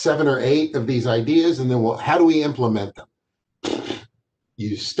top 7 or 8 of these ideas, and then how do we implement them?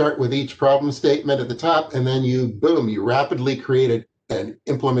 You start with each problem statement at the top, and then you rapidly create an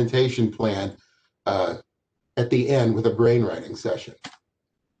implementation plan at the end with a brain writing session.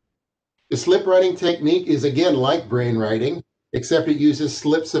 The slip writing technique is again like brain writing, except it uses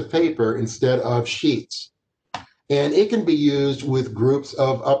slips of paper instead of sheets. And it can be used with groups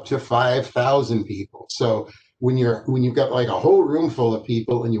of up to 5,000 people. So when you've got like a whole room full of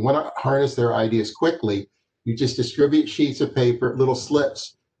people and you want to harness their ideas quickly, you just distribute sheets of paper, little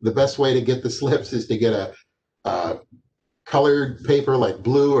slips. The best way to get the slips is to get a colored paper like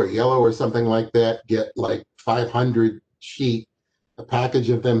blue or yellow or something like that. Get like 500 sheet, a package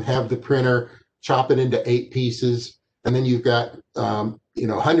of them, have the printer, chop it into 8 pieces. And then you've got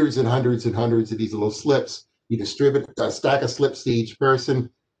hundreds and hundreds and hundreds of these little slips. You distribute a stack of slips to each person,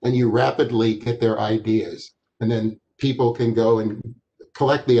 and you rapidly get their ideas. And then people can go and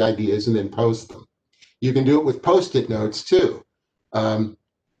collect the ideas and then post them. You can do it with Post-it notes too. So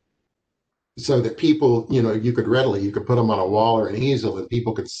that people, you could put them on a wall or an easel and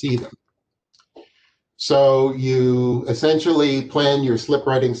people could see them. So you essentially plan your slip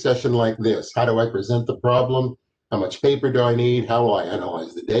writing session like this. How do I present the problem? How much paper do I need? How will I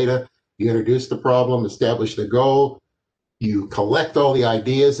analyze the data? You introduce the problem, establish the goal, you collect all the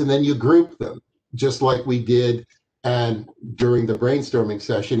ideas, and then you group them, just like we did and during the brainstorming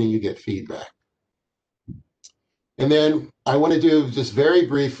session, and you get feedback. And then I want to do just very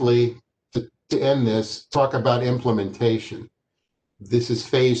briefly to end this, talk about implementation. This is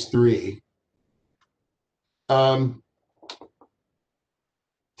phase 3.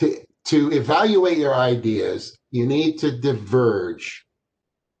 To evaluate your ideas, you need to diverge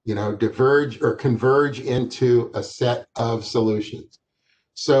or converge into a set of solutions.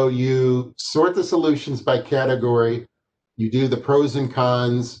 So you sort the solutions by category, you do the pros and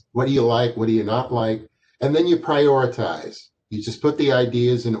cons, what do you like, what do you not like, and then you prioritize. You just put the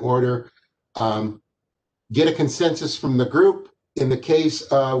ideas in order, get a consensus from the group. In the case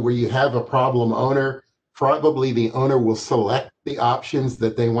where you have a problem owner, probably the owner will select the options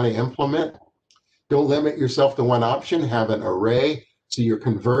that they want to implement. Don't limit yourself to one option, have an array. So you're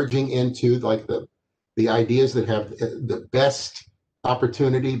converging into like the ideas that have the best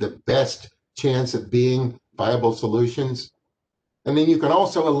opportunity, the best chance of being viable solutions. And then you can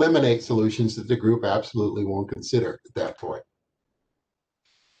also eliminate solutions that the group absolutely won't consider at that point.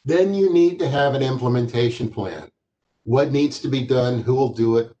 Then you need to have an implementation plan. What needs to be done? Who will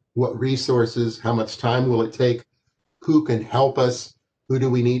do it? What resources? How much time will it take? Who can help us? Who do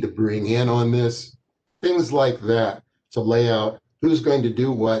we need to bring in on this? Things like that to lay out who's going to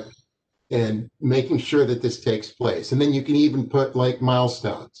do what and making sure that this takes place. And then you can even put like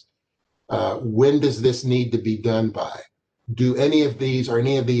milestones. When does this need to be done by? Are any of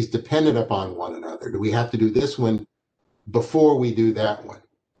these dependent upon one another? Do we have to do this one before we do that one?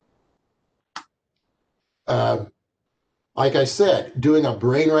 Like I said, doing a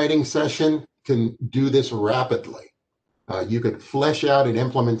brainwriting session can do this rapidly. You could flesh out an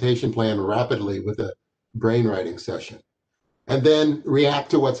implementation plan rapidly with a brainwriting session, and then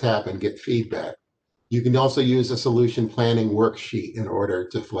react to what's happened, get feedback. You can also use a solution planning worksheet in order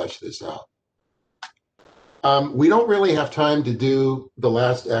to flesh this out. We don't really have time to do the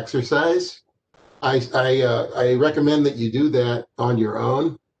last exercise. I recommend that you do that on your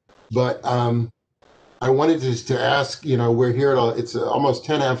own, but I wanted just to ask, we're here it's almost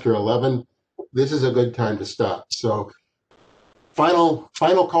 10 after 11. This is a good time to stop. So final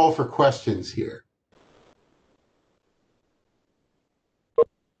call for questions here.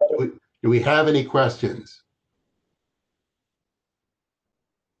 Do we have any questions?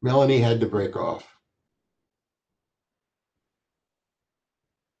 Melanie had to break off.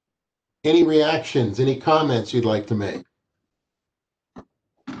 Any reactions, any comments you'd like to make?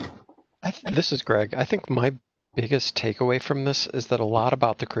 This is Greg. I think my biggest takeaway from this is that a lot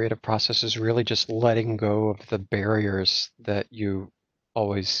about the creative process is really just letting go of the barriers that you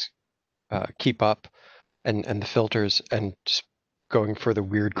always keep up and the filters, and just going for the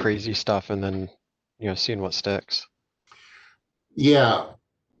weird, crazy stuff, and then seeing what sticks. Yeah.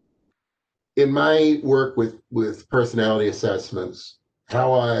 In my work with personality assessments,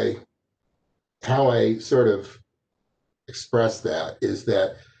 how I sort of express that is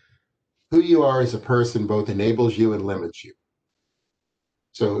that who you are as a person both enables you and limits you.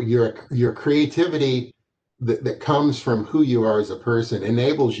 So your creativity that comes from who you are as a person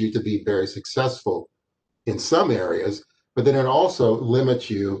enables you to be very successful in some areas, but then it also limits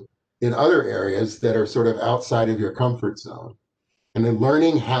you in other areas that are sort of outside of your comfort zone. And then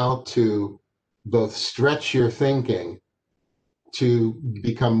learning how to both stretch your thinking to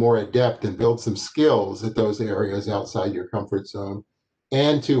become more adept and build some skills at those areas outside your comfort zone,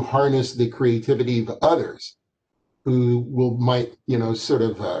 and to harness the creativity of others who might sort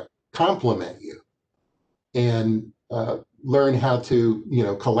of complement you, and learn how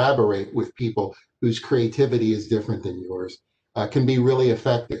to collaborate with people whose creativity is different than yours, can be really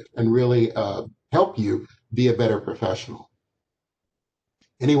effective and really help you be a better professional.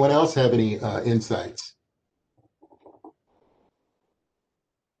 Anyone else have any insights?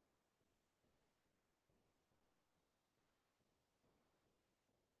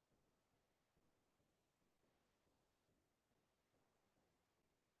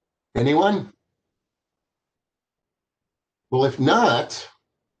 Anyone? Well, if not,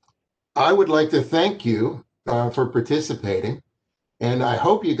 I would like to thank you for participating. And I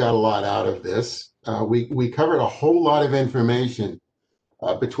hope you got a lot out of this. We covered a whole lot of information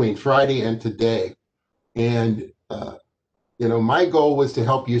between Friday and today. And, my goal was to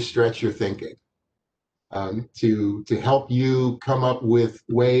help you stretch your thinking, to help you come up with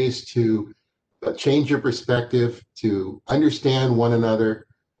ways to change your perspective, to understand one another.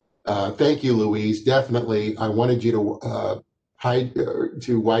 Thank you, Louise. Definitely, I wanted you to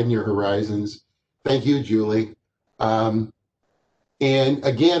widen your horizons. Thank you, Julie. And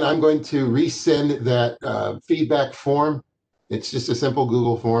again, I'm going to resend that feedback form. It's just a simple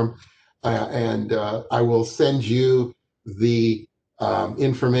Google form. And I will send you the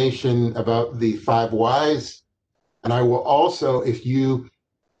information about the 5 whys. And I will also, if you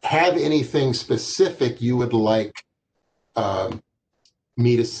have anything specific you would like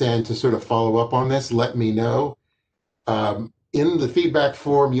me to send to sort of follow up on this, let me know. In the feedback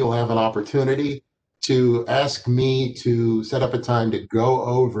form, you'll have an opportunity to ask me to set up a time to go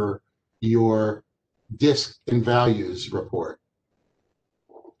over your DISC and values report.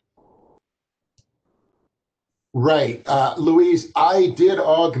 Right. Louise, I did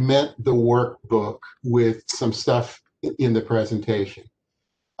augment the workbook with some stuff in the presentation.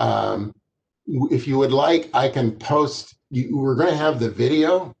 If you would like, I can post, we're going to have the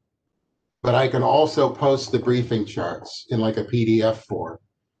video, but I can also post the briefing charts in like a PDF form.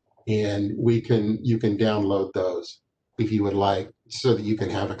 And you can download those if you would like, so that you can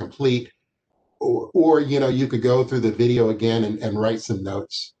have a complete, or you could go through the video again and write some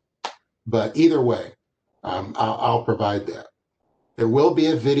notes. But either way, I'll provide that. There will be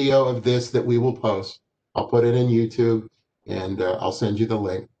a video of this that we will post. I'll put it in YouTube, and I'll send you the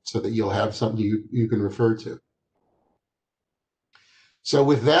link so that you'll have something you can refer to. So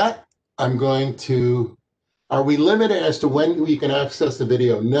with that, I'm going to, are we limited as to when you can access the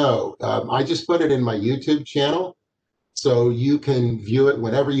video? No, I just put it in my YouTube channel, so you can view it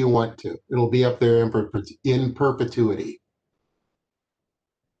whenever you want to. It'll be up there in perpetuity.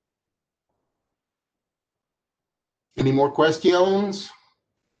 Any more questions?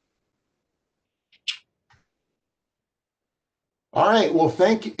 All right, well,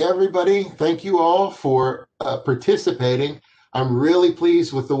 thank you, everybody. Thank you all for participating. I'm really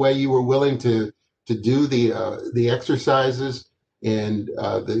pleased with the way you were willing to do the exercises and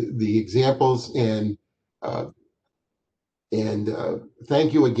the examples, and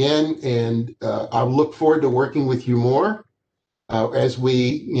thank you again. And I look forward to working with you more as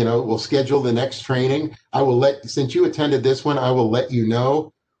we'll schedule the next training. I will since you attended this one, I will let you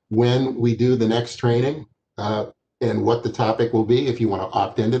know when we do the next training and what the topic will be if you want to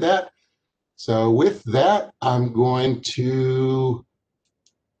opt into that. So with that, I'm going to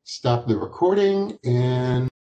stop the recording and